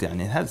booklet, it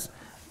has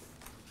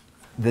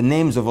the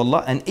names of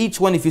Allah, and each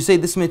one, if you say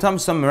this many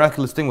times, some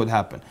miraculous thing would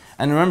happen.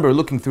 And remember,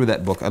 looking through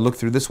that book, I look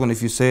through this one,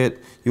 if you say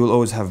it, you will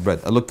always have bread.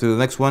 I look through the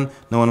next one,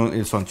 no one will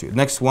insult you.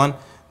 Next one,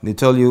 they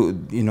tell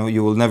you,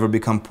 you will never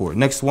become poor.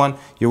 Next one,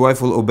 your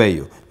wife will obey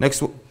you.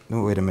 Next one,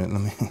 no, wait a minute,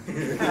 let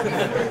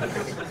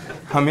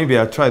me. Maybe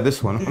I'll try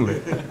this one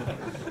only.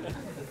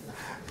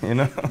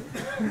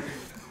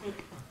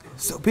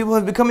 So people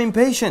have become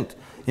impatient.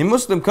 In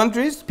Muslim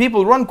countries,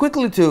 people run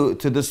quickly to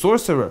the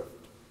sorcerer.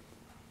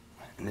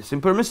 And it's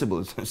impermissible,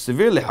 it's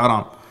severely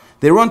haram.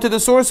 They run to the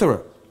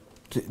sorcerer.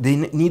 They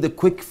need a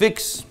quick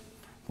fix.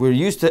 We're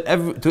used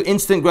to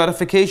instant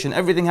gratification,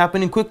 everything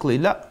happening quickly.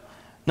 La.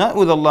 Not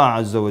with Allah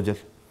Azza wa Jal.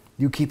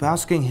 You keep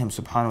asking Him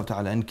subhanahu wa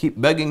ta'ala and keep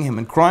begging Him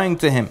and crying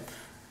to Him.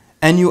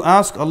 And you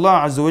ask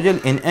Allah Azza wa Jal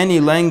in any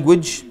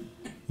language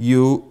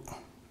you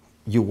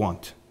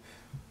want.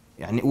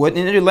 In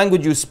any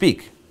language you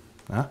speak.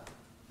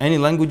 Any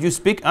language you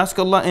speak, ask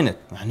Allah in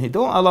it.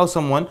 Don't allow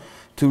someone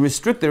to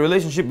restrict the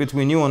relationship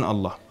between you and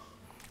Allah.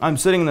 I'm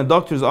sitting in the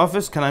doctor's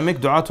office, can I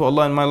make dua to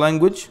Allah in my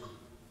language?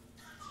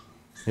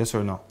 Yes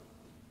or no?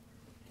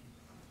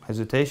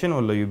 Hesitation,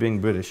 or are you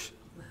being British?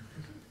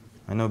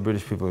 I know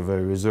British people are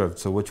very reserved,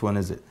 so which one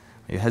is it?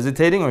 Are you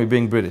hesitating or are you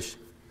being British?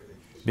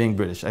 Being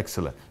British,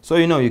 excellent. So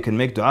you can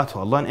make dua to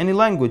Allah in any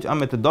language.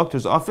 I'm at the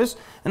doctor's office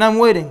and I'm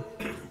waiting.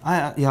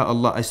 Ya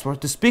Allah, I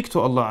start to speak to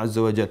Allah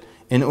Azza wa Jal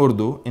in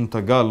Urdu, in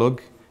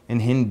Tagalog, in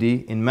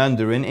Hindi, in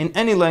Mandarin, in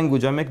any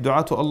language. I make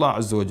dua to Allah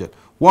Azza wa Jal.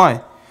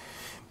 Why?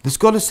 The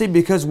scholars say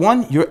because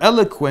one, you're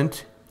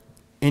eloquent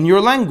in your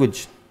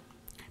language.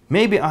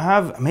 Maybe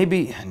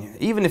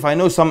even if I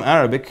know some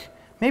Arabic,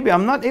 maybe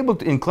I'm not able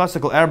to, in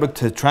classical Arabic,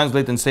 to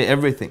translate and say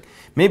everything.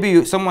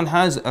 Maybe someone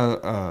has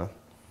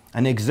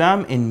an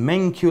exam in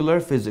molecular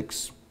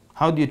physics.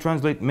 How do you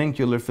translate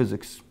molecular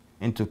physics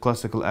into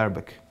classical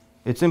Arabic?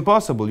 It's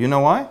impossible. You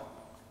know why?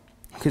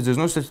 Because there's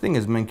no such thing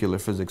as molecular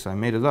physics. I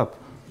made it up.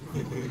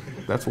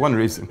 That's one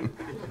reason.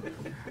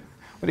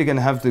 What are you going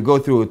to have to go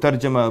through a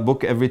tarjama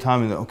book every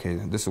time? And, okay,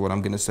 this is what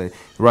I'm going to say.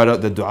 Write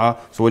out the dua.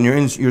 So when you're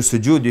in your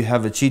sujood, you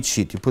have a cheat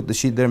sheet. You put the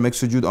sheet there, make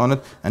sujood on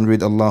it, and read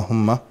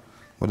Allahumma.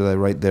 What did I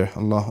write there?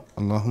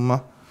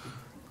 Allahumma.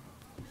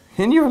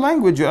 In your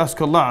language, you ask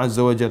Allah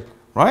Azza wa Jal,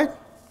 right?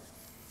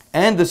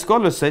 And the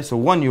scholars say, so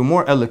one, you're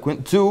more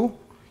eloquent. Two,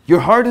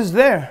 your heart is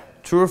there.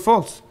 True or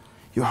false?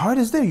 Your heart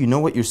is there. You know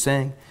what you're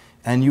saying.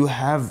 And you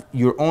have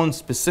your own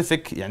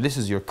specific, this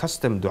is your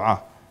custom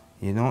dua.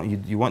 You know,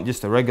 you want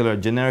just a regular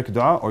generic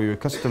dua or your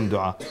custom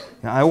dua.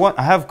 Now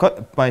I have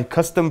my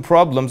custom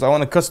problems. I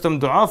want a custom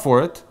dua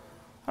for it.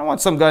 I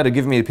want some guy to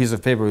give me a piece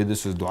of paper.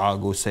 This is dua,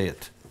 go say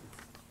it.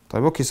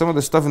 Okay, some of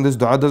the stuff in this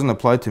dua doesn't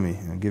apply to me.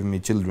 Give me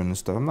children and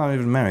stuff. I'm not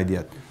even married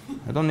yet.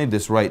 I don't need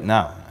this right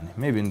now.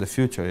 Maybe in the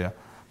future, yeah.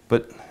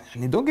 But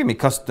don't give me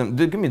custom,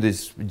 give me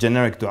these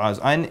generic duas.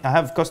 I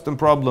have custom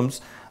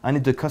problems. I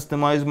need to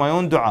customize my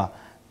own dua.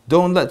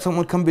 Don't let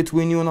someone come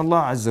between you and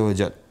Allah Azza wa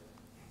Jal.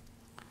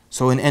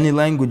 So in any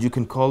language you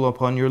can call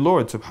upon your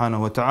Lord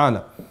subhanahu wa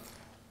ta'ala.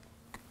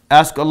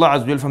 Ask Allah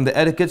Azza wa Jal from the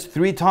etiquettes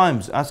 3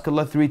 times. Ask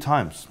Allah 3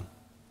 times.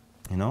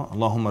 You know,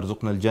 Allahumma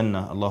arzuqna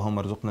al-jannah,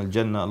 Allahumma arzuqna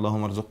al-jannah,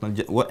 Allahumma arzuqna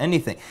al-jannah.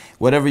 Anything.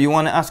 Whatever you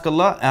want to ask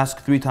Allah, ask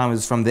 3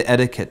 times from the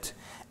etiquette.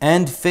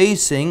 And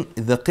facing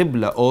the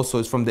qibla also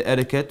is from the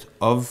etiquette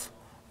of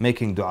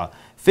making dua.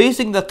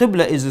 Facing the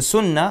qibla is a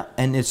sunnah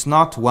and it's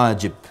not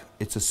wajib.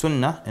 It's a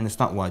sunnah and it's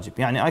not wajib.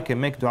 I can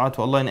make dua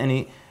to Allah in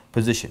any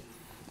position.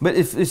 But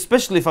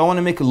especially if I want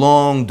to make a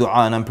long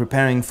dua and I'm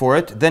preparing for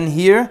it, then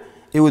here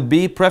it would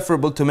be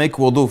preferable to make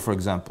wudu, for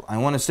example. I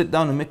want to sit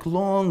down and make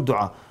long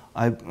dua.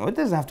 It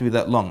doesn't have to be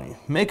that long.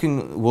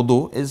 Making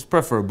wudu is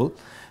preferable.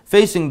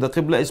 Facing the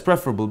qibla is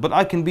preferable. But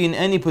I can be in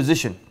any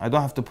position. I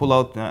don't have to pull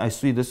out. I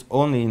see this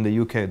only in the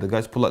UK. The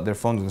guys pull out their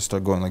phones and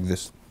start going like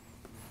this.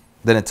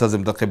 Then it tells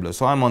them the qibla.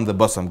 So I'm on the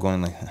bus, I'm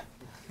going like that.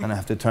 And I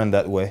have to turn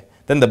that way.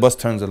 Then the bus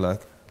turns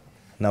like,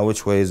 now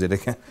which way is it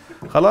again?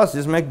 Khalas,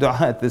 just make dua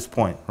at this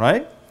point,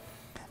 right?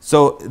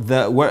 So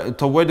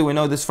where do we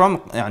know this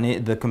from?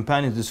 The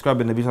companions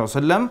described in Nabi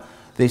Sallallahu Alaihi Wasallam,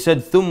 they said,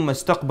 ثُمَّ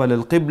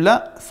اسْتَقْبَلَ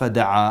الْقِبْلَ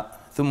فَدَعَى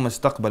ثُمَّ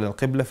اسْتَقْبَلَ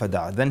الْقِبْلَ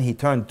فَدَعَى. Then he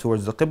turned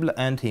towards the qibla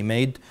and he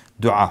made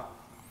dua.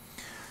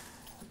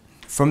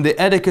 From the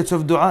etiquette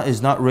of dua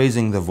is not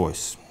raising the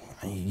voice,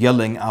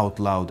 yelling out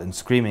loud and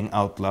screaming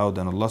out loud.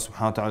 And Allah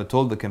subhanahu wa ta'ala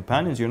told the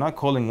companions, you're not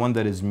calling one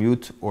that is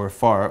mute or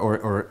far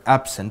or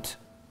absent.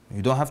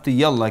 You don't have to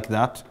yell like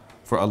that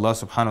for Allah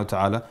subhanahu wa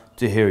ta'ala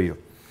to hear you.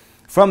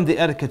 From the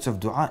etiquette of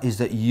dua is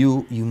that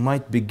you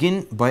might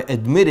begin by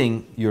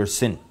admitting your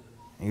sin.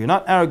 You're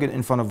not arrogant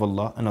in front of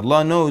Allah, and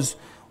Allah knows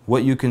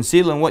what you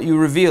conceal and what you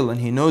reveal,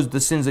 and He knows the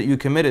sins that you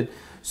committed.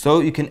 So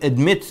you can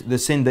admit the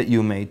sin that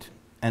you made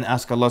and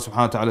ask Allah subhanahu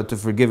wa ta'ala to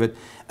forgive it.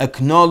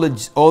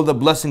 Acknowledge all the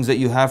blessings that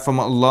you have from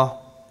Allah.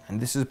 And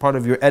this is part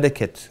of your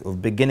etiquette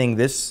of beginning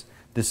this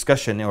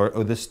discussion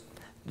or this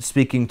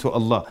speaking to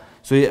Allah.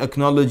 So you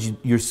acknowledge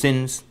your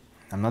sins.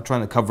 I'm not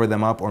trying to cover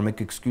them up or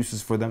make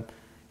excuses for them.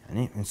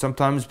 And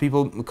sometimes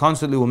people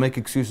constantly will make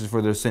excuses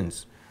for their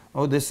sins.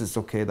 Oh, this is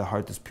okay, the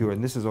heart is pure,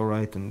 and this is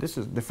alright, and this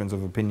is difference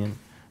of opinion,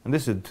 and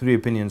this is 3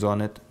 opinions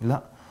on it.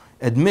 La.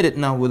 Admit it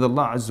now with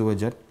Allah Azza wa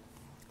Jal,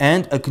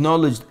 and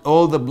acknowledge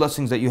all the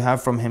blessings that you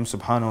have from Him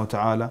subhanahu wa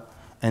ta'ala,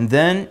 and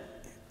then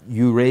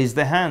you raise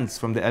the hands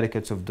from the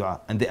etiquettes of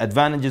dua. And the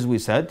advantages we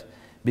said,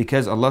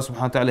 because Allah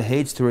subhanahu wa ta'ala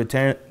hates to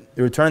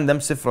return them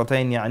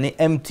sifratain,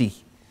 empty.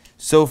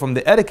 So from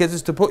the etiquette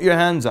is to put your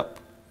hands up.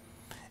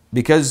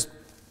 Because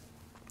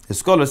the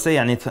scholars say,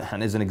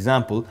 as an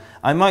example,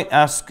 I might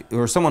ask,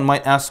 or someone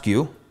might ask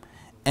you,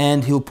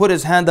 and he'll put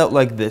his hand out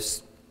like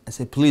this and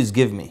say, please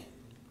give me.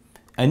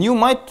 And you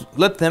might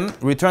let them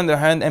return their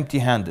hand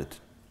empty-handed.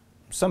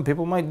 Some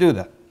people might do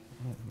that.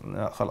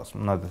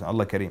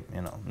 Allah Kareem,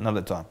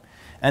 another time.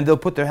 And they'll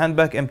put their hand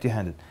back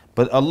empty-handed.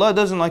 But Allah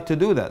doesn't like to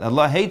do that.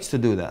 Allah hates to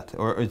do that,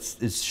 or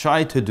it's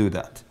shy to do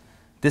that.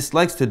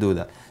 Dislikes to do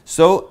that.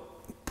 So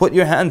put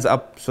your hands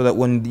up so that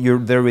when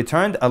they're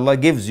returned, Allah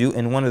gives you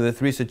in one of the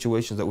 3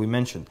 situations that we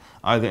mentioned,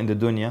 either in the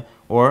dunya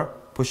or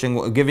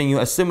giving you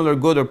a similar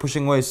good or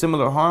pushing away a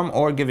similar harm,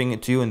 or giving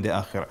it to you in the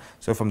akhirah.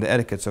 So from the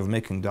etiquettes of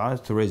making dua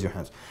is to raise your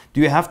hands.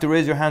 Do you have to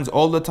raise your hands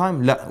all the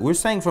time? La. We're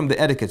saying from the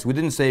etiquettes. We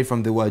didn't say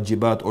from the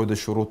wajibat or the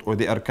shurut or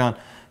the arkan.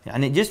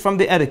 Just from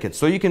the etiquette.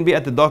 So you can be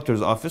at the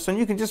doctor's office and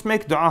you can just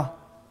make dua.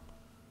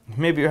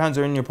 Maybe your hands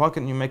are in your pocket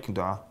and you're making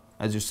dua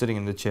as you're sitting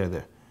in the chair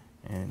there.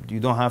 And you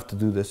don't have to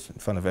do this in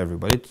front of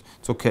everybody.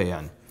 It's okay,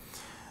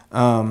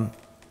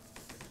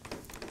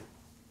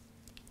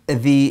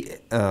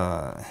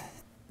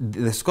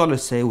 The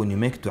scholars say when you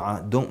make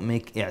dua, don't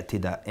make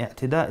i'tida.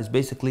 I'tida is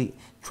basically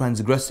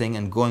transgressing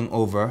and going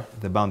over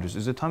the boundaries.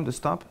 Is it time to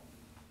stop?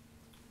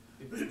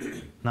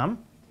 Naam?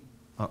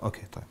 Oh,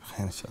 okay,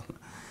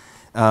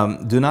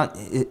 do not.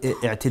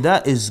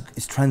 I'tida is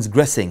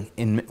transgressing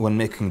when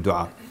making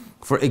dua.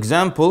 For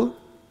example,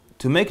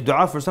 to make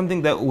dua for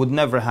something that would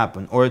never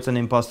happen, or it's an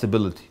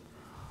impossibility.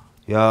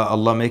 Ya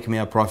Allah, make me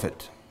a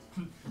prophet.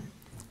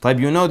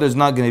 You know there's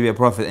not going to be a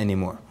prophet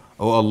anymore.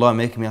 Oh Allah,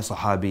 make me a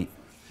Sahabi.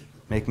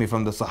 Make me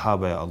from the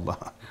Sahaba, Ya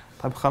Allah.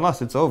 طيب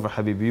خلاص, it's over,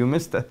 Habibi. You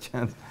missed that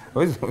chance.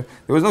 There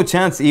was no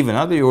chance even,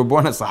 either you were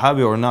born a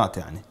Sahabi or not.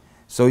 Yani.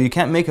 So you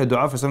can't make a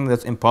dua for something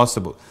that's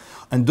impossible.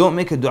 And don't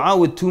make a dua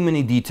with too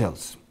many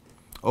details.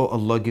 Oh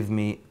Allah, give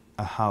me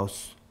a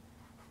house.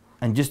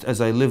 And just as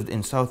I lived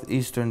in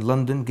southeastern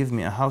London, give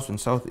me a house in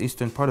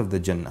southeastern part of the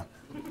Jannah.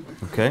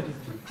 Okay?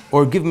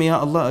 Or give me, Ya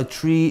Allah, a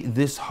tree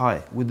this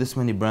high, with this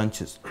many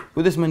branches,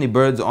 with this many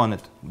birds on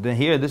it. Then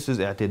here, this is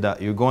i'tida.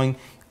 You're going,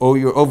 or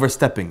you're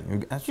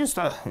overstepping. Just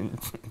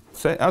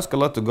ask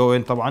Allah to go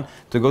in, طبعا,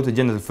 to go to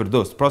Jannah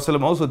al-Firdaus. The Prophet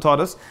ﷺ also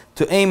taught us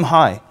to aim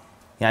high.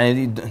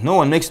 Yani, no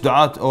one makes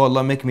dua, oh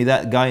Allah, make me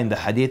that guy in the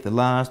hadith, the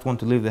last one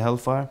to leave the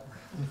hellfire.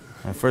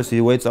 And first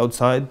he waits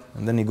outside,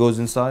 and then he goes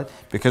inside.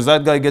 Because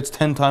that guy gets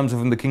 10 times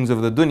from the kings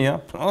of the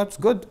dunya. Oh, that's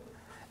good.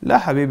 La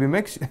habibi,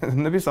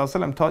 Nabi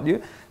ﷺ taught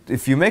you,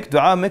 if you make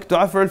dua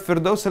for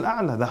al-Firdaus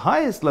al-A'la, the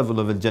highest level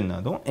of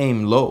al-Jannah. Don't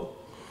aim low.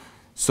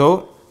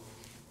 So,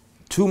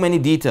 too many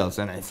details.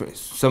 And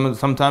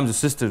sometimes the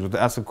sisters would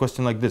ask a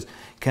question like this: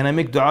 can I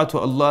make dua to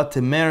Allah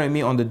to marry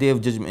me on the day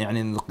of judgment,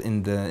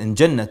 in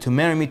Jannah, to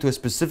marry me to a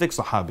specific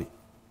Sahabi?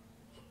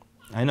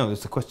 I know,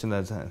 it's a question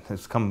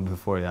that's come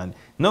before. Yani.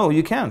 No,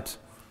 you can't.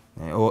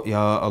 Oh,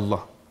 Ya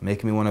Allah,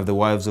 make me one of the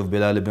wives of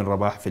Bilal ibn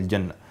Rabah fil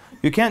Jannah.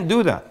 You can't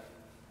do that.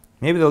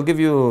 Maybe they'll give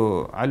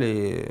you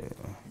Ali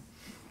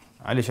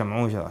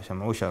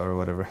Sham'usha or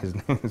whatever his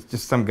name is.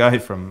 Just some guy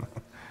from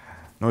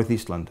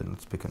Northeast London.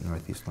 Let's pick up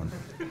Northeast London.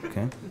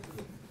 Okay?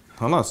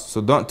 Khalas.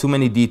 So don't too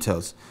many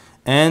details.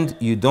 And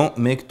you don't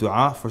make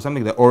dua for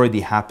something that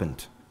already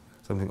happened.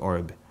 Something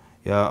already.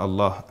 Ya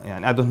Allah.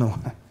 Yani, I don't know.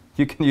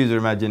 You can use your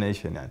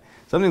imagination. Yani.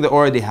 Something that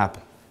already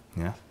happened.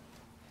 Yeah?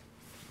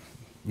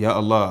 Ya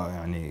Allah.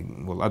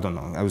 Yani, well, I don't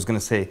know. I was going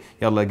to say,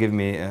 Ya Allah, give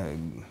me a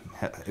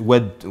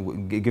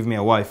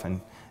wife,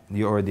 and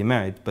you're already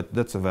married, but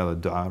that's a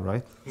valid dua,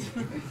 right?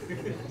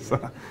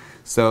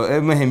 so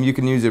you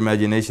can use your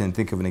imagination and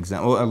think of an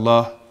example. Oh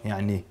Allah,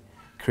 yani,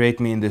 create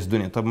me in this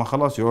dunya. طب ما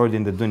خلاص, you're already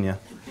in the dunya.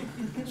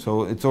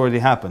 So it's already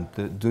happened.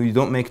 You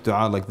don't make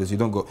dua like this. You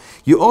don't go.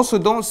 You also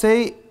don't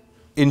say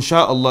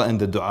insha'Allah in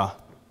the dua.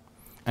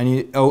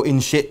 And in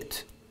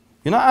shi't.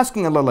 You're not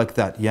asking Allah like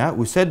that. Yeah,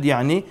 we said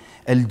yani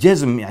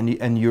al-jazm, yani,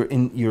 and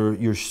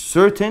you're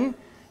certain.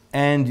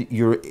 And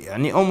you're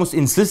almost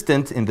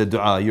insistent in the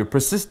dua. You're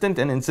persistent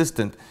and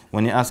insistent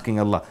when you're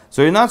asking Allah.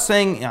 So you're not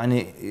saying,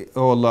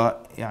 oh Allah,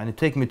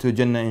 take me to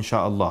Jannah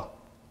insha'Allah.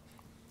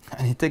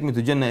 Take me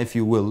to Jannah if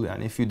you will,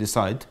 if you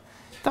decide.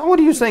 Then what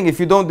are you saying? If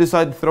you don't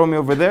decide, throw me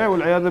over there.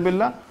 Wal-'iyadhu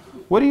billah.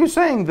 What are you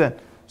saying then?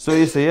 So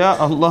you say, Ya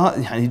Allah,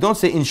 you don't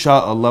say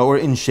insha'Allah or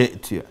in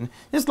shi't.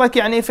 It's like,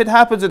 if it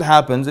happens, it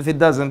happens. If it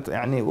doesn't,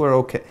 we're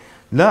okay.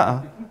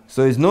 La.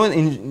 So there's no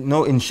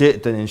in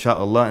shi't and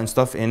insha'Allah and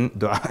stuff in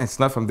dua. It's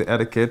not from the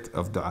etiquette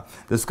of dua.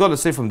 The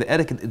scholars say from the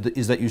etiquette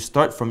is that you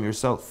start from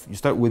yourself. You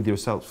start with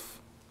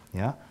yourself.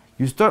 Yeah?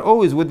 You start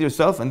always with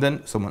yourself and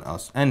then someone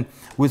else. And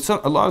with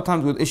a lot of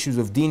times with issues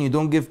of deen, you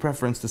don't give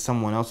preference to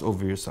someone else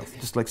over yourself.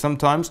 Just like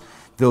sometimes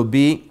there'll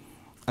be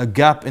a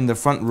gap in the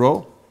front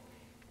row,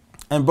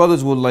 and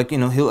brothers will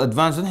he'll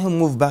advance and he'll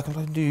move back and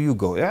like, do you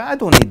go? Yeah, I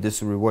don't need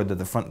this reward at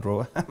the front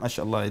row.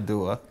 MashaAllah, I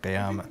do.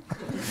 Qiyamah.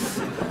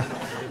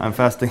 I'm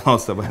fasting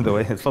also, by the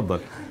way.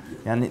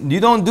 You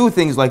don't do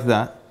things like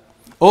that.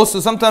 Also,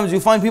 sometimes you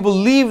find people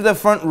leave the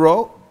front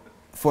row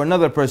for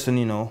another person,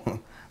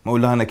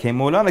 Maulana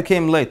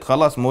came late.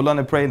 Khalas,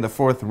 Maulana pray in the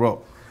fourth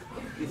row.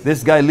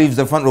 This guy leaves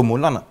the front row.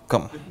 Maulana,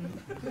 come.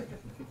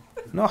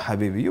 No,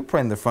 Habibi, you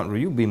pray in the front row.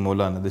 You be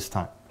Maulana this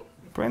time.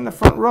 Pray in the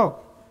front row.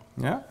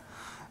 Yeah?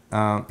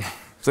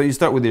 So you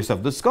start with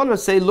yourself. The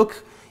scholars say,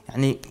 look at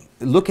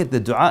the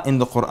dua in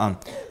the Quran.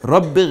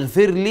 Rabbi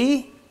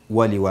ghfirli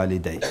wa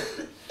liwaliday.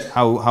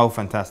 How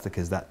fantastic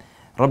is that?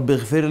 Rabbi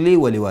ghfirli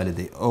wa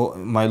liwaliday. Oh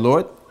my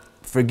Lord,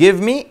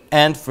 forgive me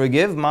and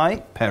forgive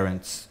my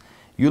parents.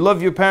 You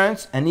love your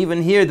parents, and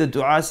even here the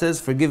dua says,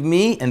 forgive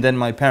me and then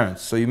my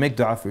parents. So you make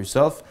dua for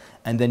yourself,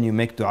 and then you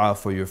make dua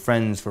for your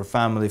friends, for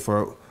family,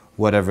 for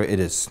whatever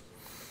it is.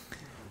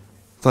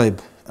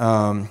 طيب.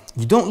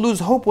 You don't lose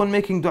hope when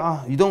making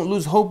dua. You don't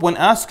lose hope when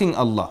asking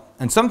Allah.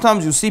 And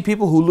sometimes you see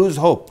people who lose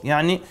hope.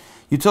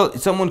 You tell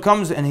someone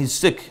comes and he's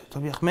sick.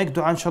 Make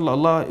dua, inshallah,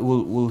 Allah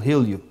will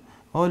heal you.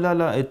 Oh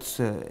la, it's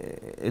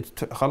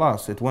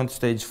khalas, it went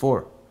stage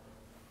 4.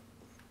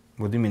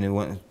 What do you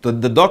mean?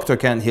 The doctor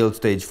can't heal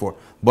stage 4,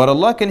 but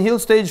Allah can heal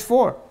stage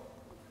 4.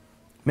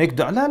 Make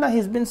dua. La,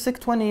 he's been sick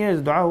 20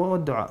 years. Dua,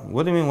 what dua?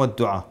 What do you mean what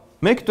dua?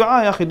 Make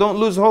dua, ya akhi, don't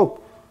lose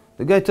hope.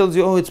 The guy tells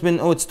you,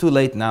 it's too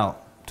late now.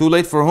 Too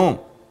late for whom?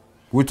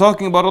 We're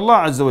talking about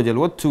Allah Azza wa Jal.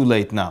 What too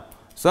late now?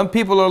 Some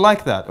people are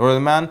like that. Or the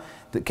man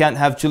that can't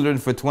have children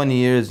for 20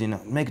 years,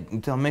 make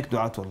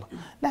dua to Allah.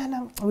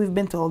 La, we've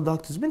been to all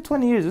doctors. It's been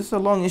 20 years. This is a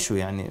long issue.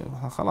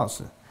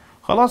 Khalas.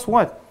 Khalas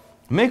what?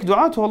 Make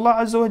dua to Allah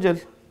Azza wa Jal.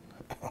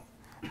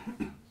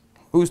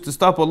 Who's to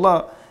stop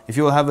Allah if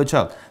you will have a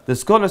child? The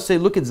scholars say,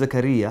 look at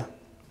Zakaria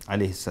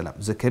alayhi salam.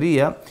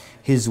 Zakaria,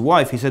 his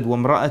wife, he said,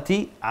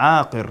 وَمْرَأَتِي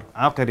عَاقِرْ.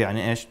 عَاقِرْ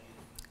يعني إيش?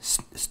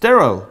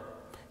 Sterile.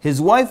 His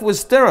wife was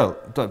sterile.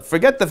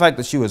 Forget the fact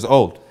that she was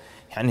old.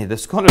 Yani the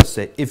scholars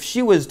say, if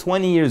she was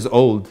 20 years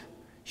old,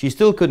 she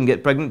still couldn't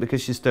get pregnant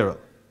because she's sterile.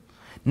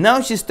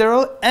 Now she's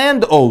sterile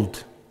and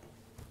old.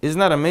 Isn't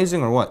that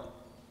amazing or what?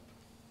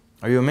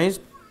 Are you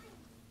amazed?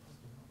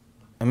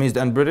 Amazed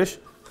and British?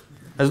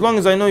 As long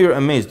as I know you're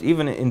amazed,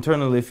 even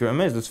internally if you're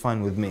amazed, that's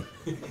fine with me.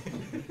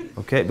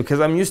 Okay, because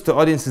I'm used to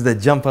audiences that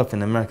jump up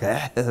in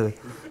America.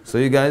 So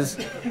you guys,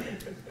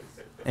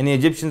 any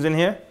Egyptians in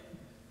here?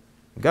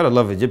 You gotta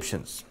love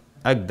Egyptians.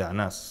 Agda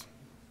nas.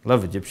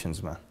 Love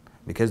Egyptians, man.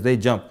 Because they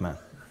jump, man.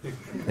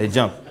 They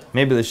jump.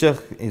 Maybe the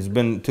Sheikh has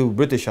been too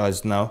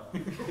Britishized now.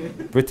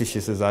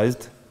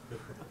 Britishized.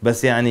 But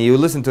yani, you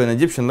listen to an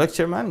Egyptian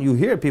lecture, man, you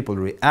hear people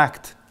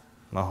react.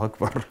 Allahu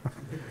Akbar.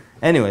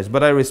 Anyways,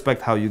 but I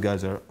respect how you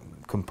guys are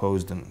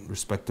composed and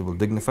respectable,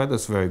 dignified.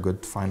 That's very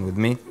good, fine with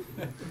me.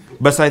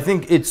 But I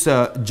think it's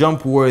a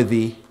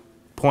jump-worthy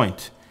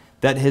point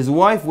that his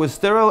wife was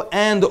sterile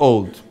and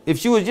old. If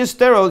she was just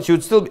sterile, it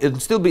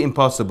would still be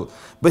impossible.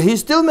 But he's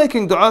still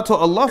making dua to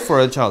Allah for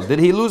a child. Did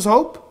he lose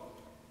hope?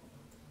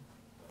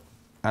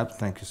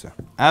 Thank you, sir.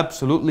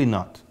 Absolutely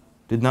not.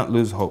 Did not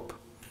lose hope.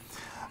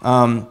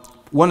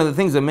 One of the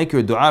things that make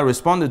your dua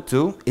responded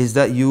to is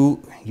that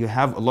you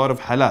have a lot of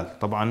halal.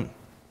 طبعا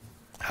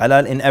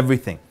halal in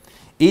everything.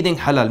 Eating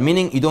halal,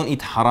 meaning you don't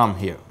eat haram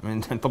here. I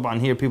mean, طبعا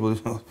here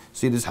people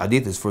see this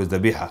hadith is for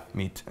dhabiha,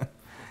 meat.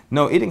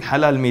 No, eating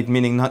halal meat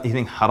meaning not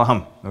eating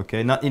haram.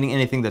 Okay, not eating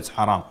anything that's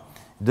haram.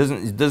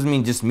 It doesn't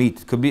mean just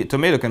meat. Could be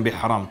tomato can be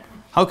haram.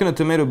 How can a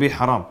tomato be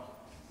haram?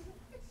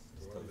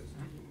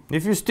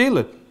 If you steal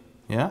it,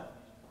 yeah.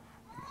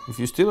 If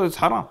you steal it, it's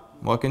haram.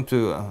 Walk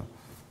into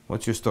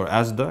what's your store?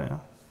 Asda, yeah.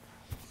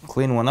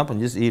 Clean one up and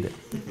just eat it.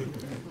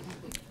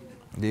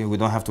 We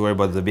don't have to worry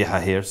about the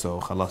biha here, so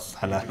khalas,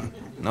 halal.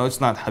 No, it's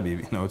not,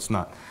 habibi. No, it's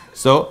not.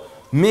 So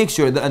make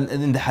sure that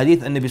in the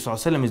hadith, Nabi sallallahu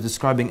alaihi wasallam is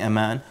describing a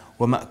man,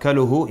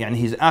 وَمَأْكَلُهُ, يعني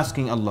he's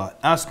asking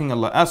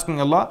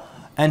Allah,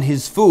 and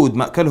his food,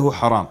 مَأْكَلُهُ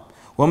haram.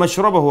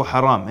 وَمَشْرَبَهُ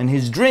haram, and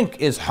his drink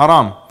is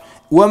haram.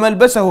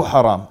 وَمَلْبَسَهُ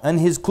haram, and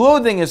his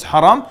clothing is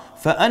haram.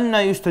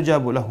 فَأَنَّا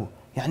يُسْتَجَابُ لَهُ.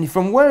 يعني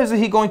from where is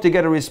he going to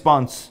get a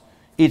response?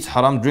 Eats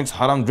haram, drinks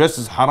haram,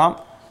 dresses haram,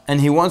 and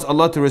he wants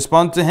Allah to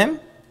respond to him?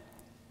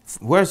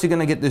 Where is he going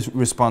to get this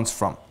response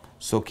from?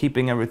 So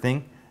keeping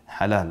everything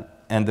halal.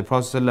 And the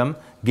Prophet ﷺ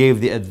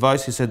gave the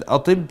advice, he said,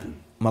 أطب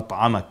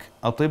مطعمك.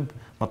 أطب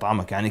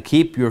مطعمك. يعني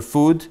keep your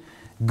food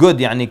good,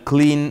 يعني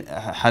clean,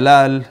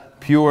 halal,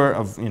 pure,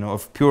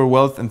 of pure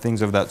wealth and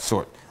things of that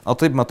sort.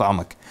 أطب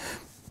مطعمك.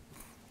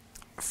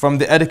 From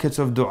the etiquettes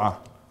of dua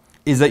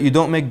is that you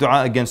don't make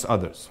dua against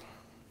others.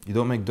 You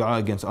don't make dua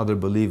against other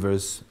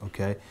believers,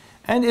 okay?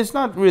 And it's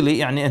not really,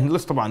 يعني,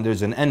 unless طبعا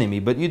there's an enemy,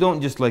 but you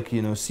don't just like,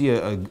 see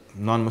a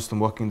non-Muslim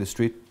walking the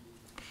street.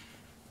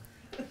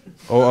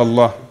 Oh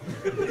Allah.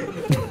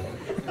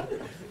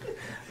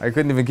 I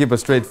couldn't even keep a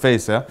straight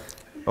face, huh?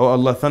 Oh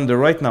Allah, thunder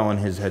right now on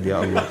his head, ya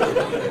Allah.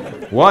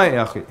 Why,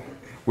 ya akhi?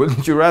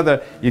 Wouldn't you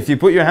rather, if you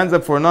put your hands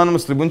up for a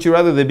non-Muslim, wouldn't you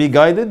rather they be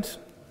guided?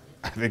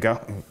 I think,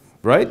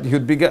 right?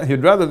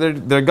 You'd rather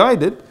they're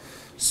guided.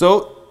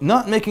 So,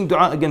 not making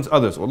dua against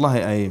others.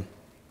 Wallahi,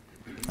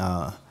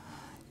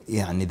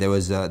 there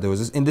was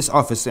this, in this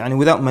office,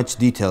 without much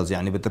details,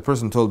 but the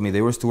person told me they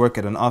used to work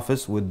at an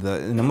office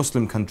in a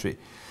Muslim country.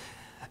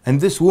 And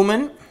this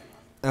woman,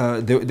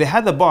 they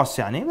had the boss,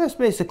 that's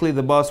basically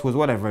the boss was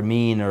whatever,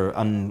 mean or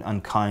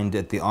unkind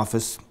at the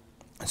office.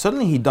 And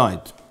suddenly he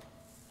died.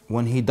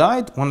 When he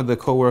died, one of the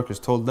co-workers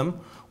told them,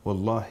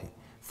 Wallahi,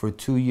 for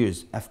 2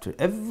 years, after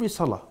every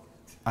salah,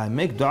 I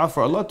make dua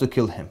for Allah to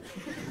kill him.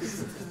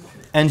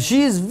 And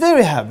she is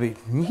very happy.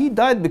 He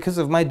died because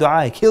of my dua,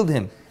 I killed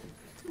him.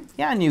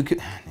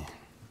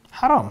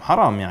 Haram,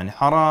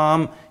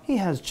 haram. He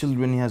has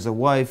children, he has a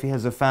wife, he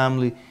has a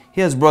family,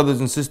 he has brothers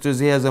and sisters,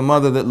 he has a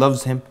mother that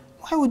loves him.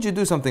 Why would you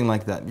do something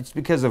like that? It's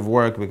because of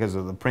work, because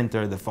of the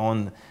printer, the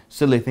phone,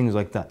 silly things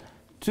like that.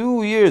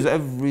 2 years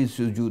every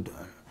sujood.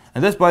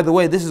 And that's, by the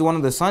way, this is one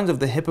of the signs of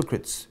the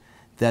hypocrites,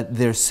 that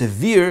they're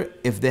severe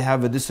if they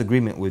have a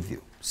disagreement with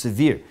you.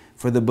 Severe.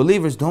 For the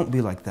believers, don't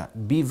be like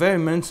that. Be very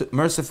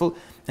merciful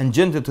and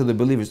gentle to the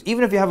believers,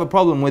 even if you have a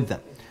problem with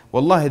them.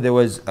 Wallahi, there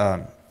was,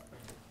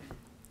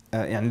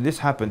 this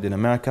happened in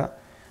America.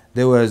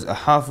 There was a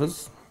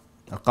hafiz,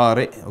 a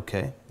qari,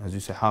 okay, as you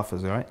say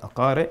hafiz, right? A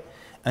qari,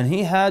 and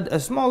he had a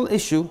small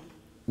issue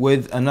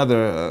with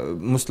another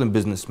Muslim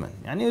businessman.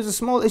 And it was a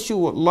small issue,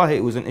 wallahi,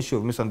 it was an issue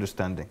of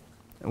misunderstanding.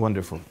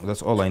 Wonderful,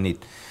 that's all I need.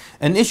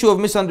 An issue of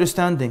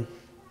misunderstanding,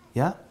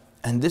 yeah?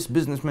 And this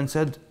businessman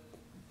said,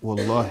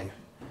 Wallahi,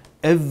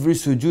 every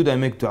sujood I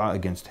make dua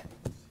against him.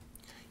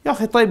 Ya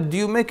akhi, طيب, do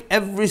you make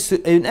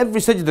in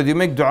every sajda do you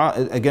make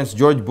dua against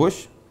George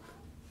Bush?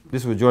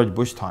 This was George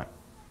Bush time.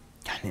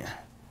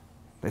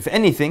 If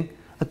anything,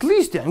 at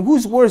least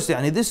who's worse?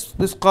 This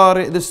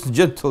qari, this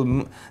gentle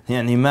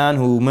man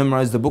who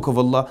memorized the book of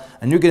Allah,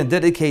 and you're going to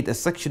dedicate a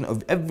section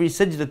of every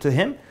sajda to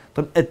him.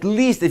 But at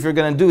least if you're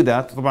going to do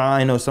that,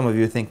 I know some of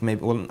you think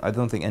maybe, well, I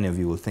don't think any of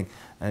you will think,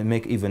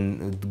 make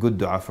even good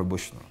dua for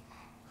Bush.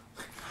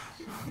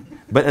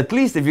 But at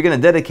least if you're going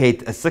to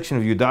dedicate a section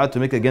of your dua to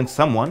make against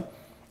someone,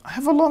 I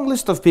have a long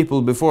list of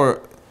people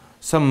before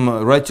some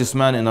righteous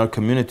man in our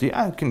community.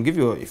 I can give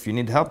you, if you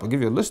need help, I'll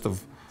give you a list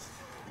of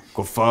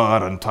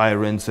kuffar and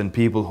tyrants and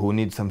people who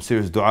need some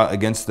serious dua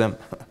against them.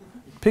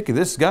 Pick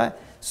this guy.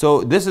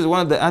 So this is one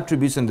of the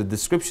attributes and the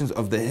descriptions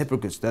of the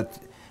hypocrites, that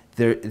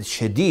they're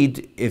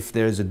shadid if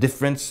there's a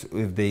difference,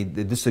 if they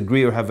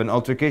disagree or have an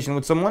altercation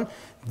with someone,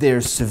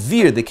 they're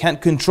severe, they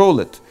can't control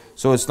it.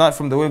 So it's not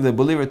from the way of the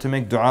believer to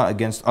make dua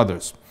against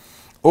others.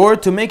 Or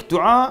to make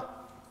dua,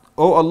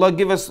 oh Allah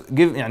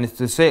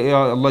to say,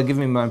 oh Allah give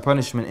me my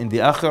punishment in the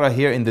akhirah,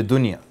 here in the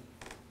dunya.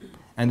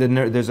 And then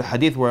there's a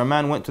hadith where a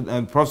man went to,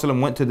 Prophet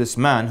ﷺ went to this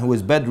man who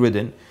was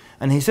bedridden,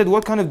 and he said,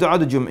 what kind of dua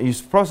did you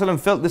make? Prophet ﷺ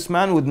felt this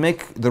man would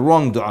make the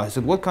wrong dua. He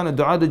said, what kind of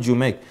dua did you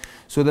make?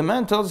 So the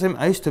man tells him,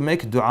 I used to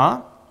make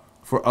dua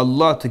for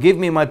Allah to give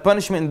me my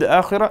punishment in the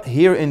akhirah,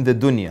 here in the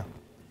dunya.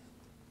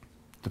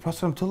 The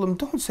Prophet ﷺ told him,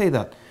 don't say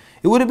that.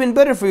 It would have been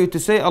better for you to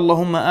say,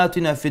 Allahumma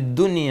atina fid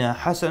dunya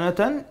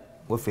hasanatan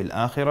wa fil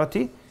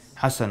akhirati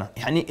hasana.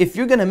 Yani if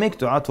you're going to make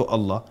dua to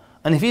Allah,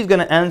 and if He's going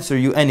to answer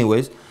you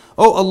anyways,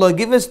 oh Allah,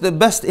 give us the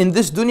best in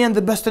this dunya and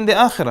the best in the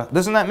akhirah.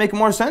 Doesn't that make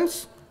more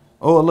sense?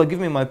 Oh Allah, give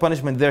me my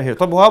punishment there, here.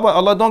 How about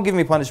Allah, don't give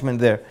me punishment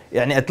there?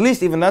 Yani at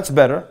least even that's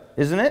better,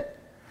 isn't it?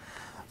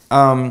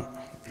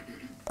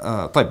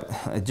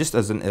 Just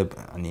as an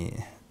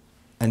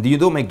and you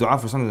don't make dua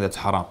for something that's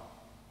haram.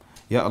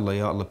 Ya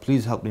Allah,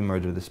 please help me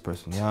murder this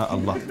person. Ya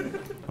Allah.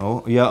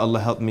 Oh, Ya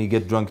Allah, help me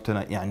get drunk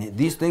tonight. Yani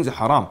these things are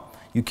haram.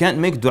 You can't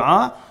make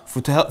dua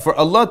for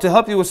Allah to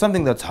help you with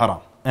something that's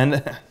haram.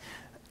 And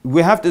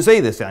we have to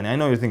say this. Yani I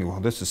know you're thinking, well,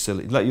 this is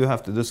silly. Like, you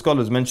have to. The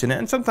scholars mention it.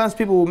 And sometimes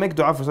people will make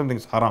dua for something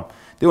that's haram.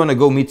 They want to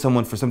go meet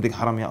someone for something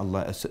haram. Ya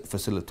Allah,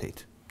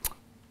 facilitate.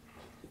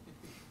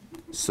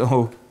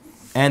 So,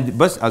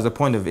 but as a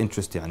point of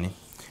interest,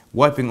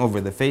 wiping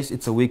over the face,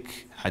 it's a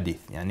weak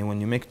hadith.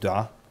 When you make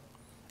dua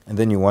and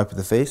then you wipe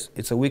the face,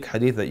 it's a weak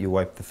hadith that you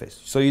wipe the face.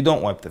 So you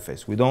don't wipe the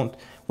face. We don't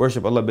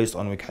worship Allah based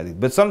on weak hadith.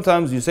 But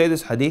sometimes you say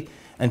this hadith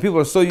and people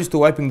are so used to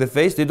wiping the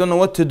face, they don't know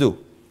what to do.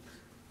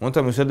 One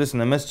time we said this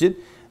in a masjid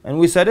and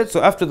we said it.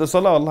 So after the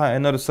salah, Allah, I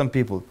noticed some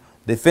people,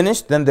 they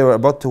finished, then they were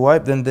about to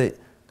wipe, then they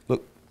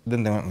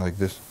went like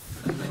this.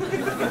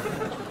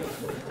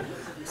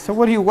 So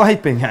what are you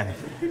wiping?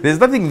 There's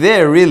nothing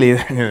there really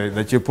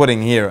that you're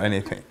putting here or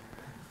anything.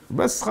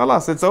 But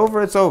khalas, it's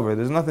over, it's over.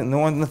 There's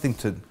nothing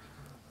to.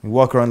 You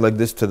walk around like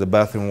this to the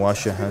bathroom,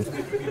 wash your hands.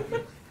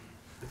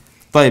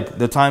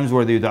 The times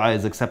where the dua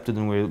is accepted,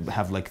 and we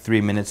have like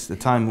 3 minutes, the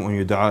time when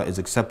your dua is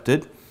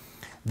accepted,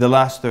 the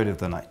last third of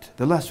the night.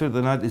 The last third of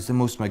the night is the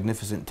most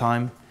magnificent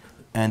time,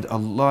 and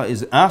Allah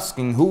is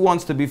asking who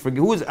wants to be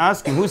forgiven,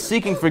 who is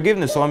seeking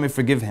forgiveness so I may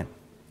forgive him,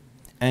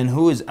 and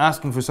who is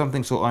asking for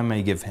something so I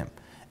may give him.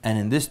 And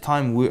in this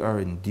time we are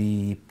in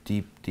deep,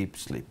 deep, deep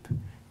sleep.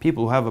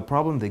 People who have a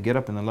problem, they get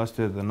up in the last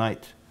third of the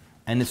night,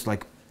 and it's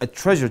like a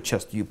treasure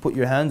chest. You put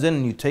your hands in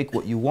and you take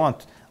what you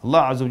want.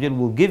 Allah Azza wa Jal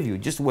will give you.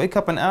 Just wake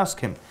up and ask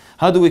Him.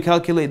 How do we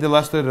calculate the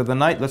last third of the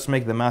night? Let's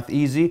make the math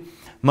easy.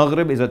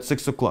 Maghrib is at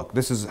 6 o'clock.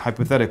 This is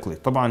hypothetically.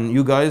 Taban,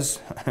 you guys,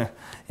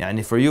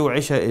 for you,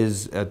 Isha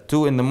is at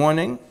 2 in the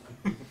morning,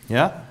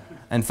 yeah?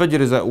 And Fajr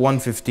is at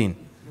 1:15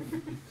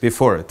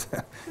 before it.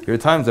 Your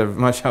times are,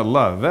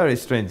 mashallah, very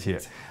strange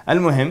here.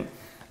 Al-Muhim,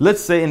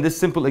 let's say in this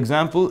simple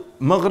example,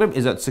 Maghrib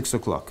is at 6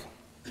 o'clock.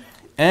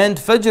 And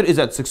Fajr is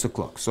at 6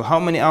 o'clock. So how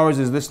many hours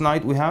is this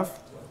night we have?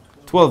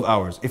 12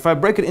 hours. If I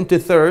break it into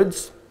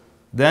thirds,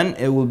 then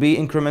it will be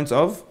increments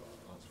of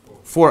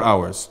 4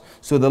 hours.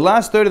 So the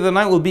last third of the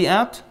night will be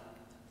at?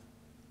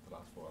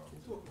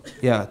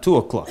 2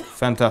 o'clock.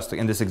 Fantastic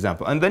in this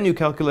example. And then you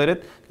calculate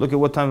it. Look at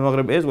what time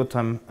Maghrib is,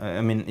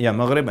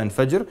 Maghrib and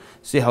Fajr.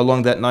 See how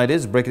long that night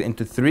is. Break it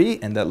into 3.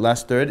 And that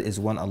last third is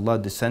when Allah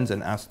descends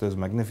and asks those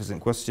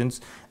magnificent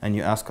questions. And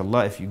you ask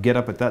Allah, if you get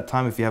up at that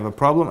time, if you have a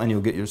problem, and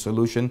you'll get your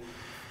solution.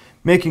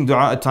 Making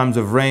dua at times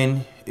of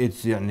rain,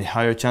 it's a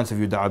higher chance of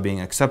your dua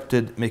being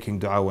accepted. Making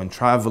dua when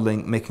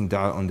traveling, making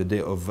dua on the day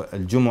of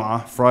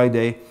Al-Jumu'ah,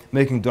 Friday.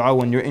 Making dua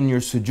when you're in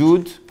your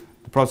sujood.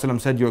 The Prophet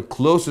ﷺ said you're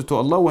closer to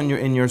Allah when you're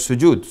in your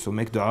sujood. So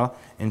make dua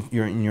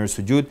you're in your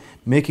sujood.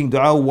 Making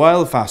dua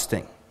while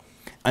fasting.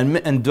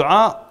 And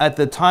dua at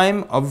the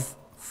time of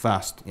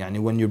fast.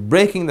 When you're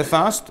breaking the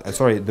fast,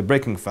 the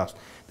breaking fast.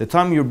 The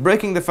time you're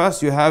breaking the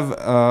fast, you have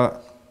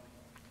a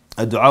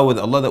dua with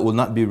Allah that will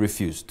not be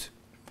refused.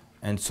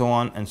 And so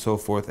on and so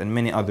forth, and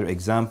many other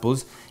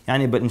examples.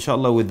 But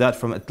inshallah, with that,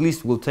 from at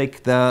least we'll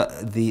take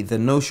the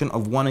notion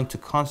of wanting to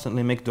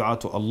constantly make dua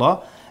to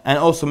Allah, and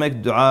also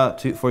make dua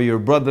for your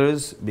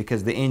brothers,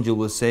 because the angel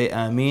will say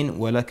Ameen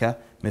walaka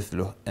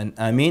mithluh, and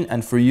Ameen,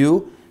 and for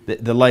you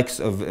the likes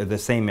of the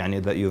same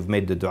that you've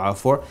made the dua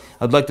for.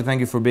 I'd like to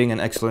thank you for being an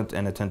excellent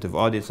and attentive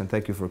audience, and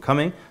thank you for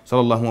coming.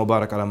 Sallallahu wa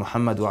barak ala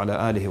Muhammad wa ala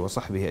alihi wa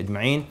sahbihi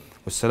ajma'een.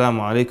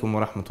 Wassalamu alaikum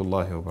wa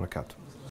rahmatullahi wa barakatuh.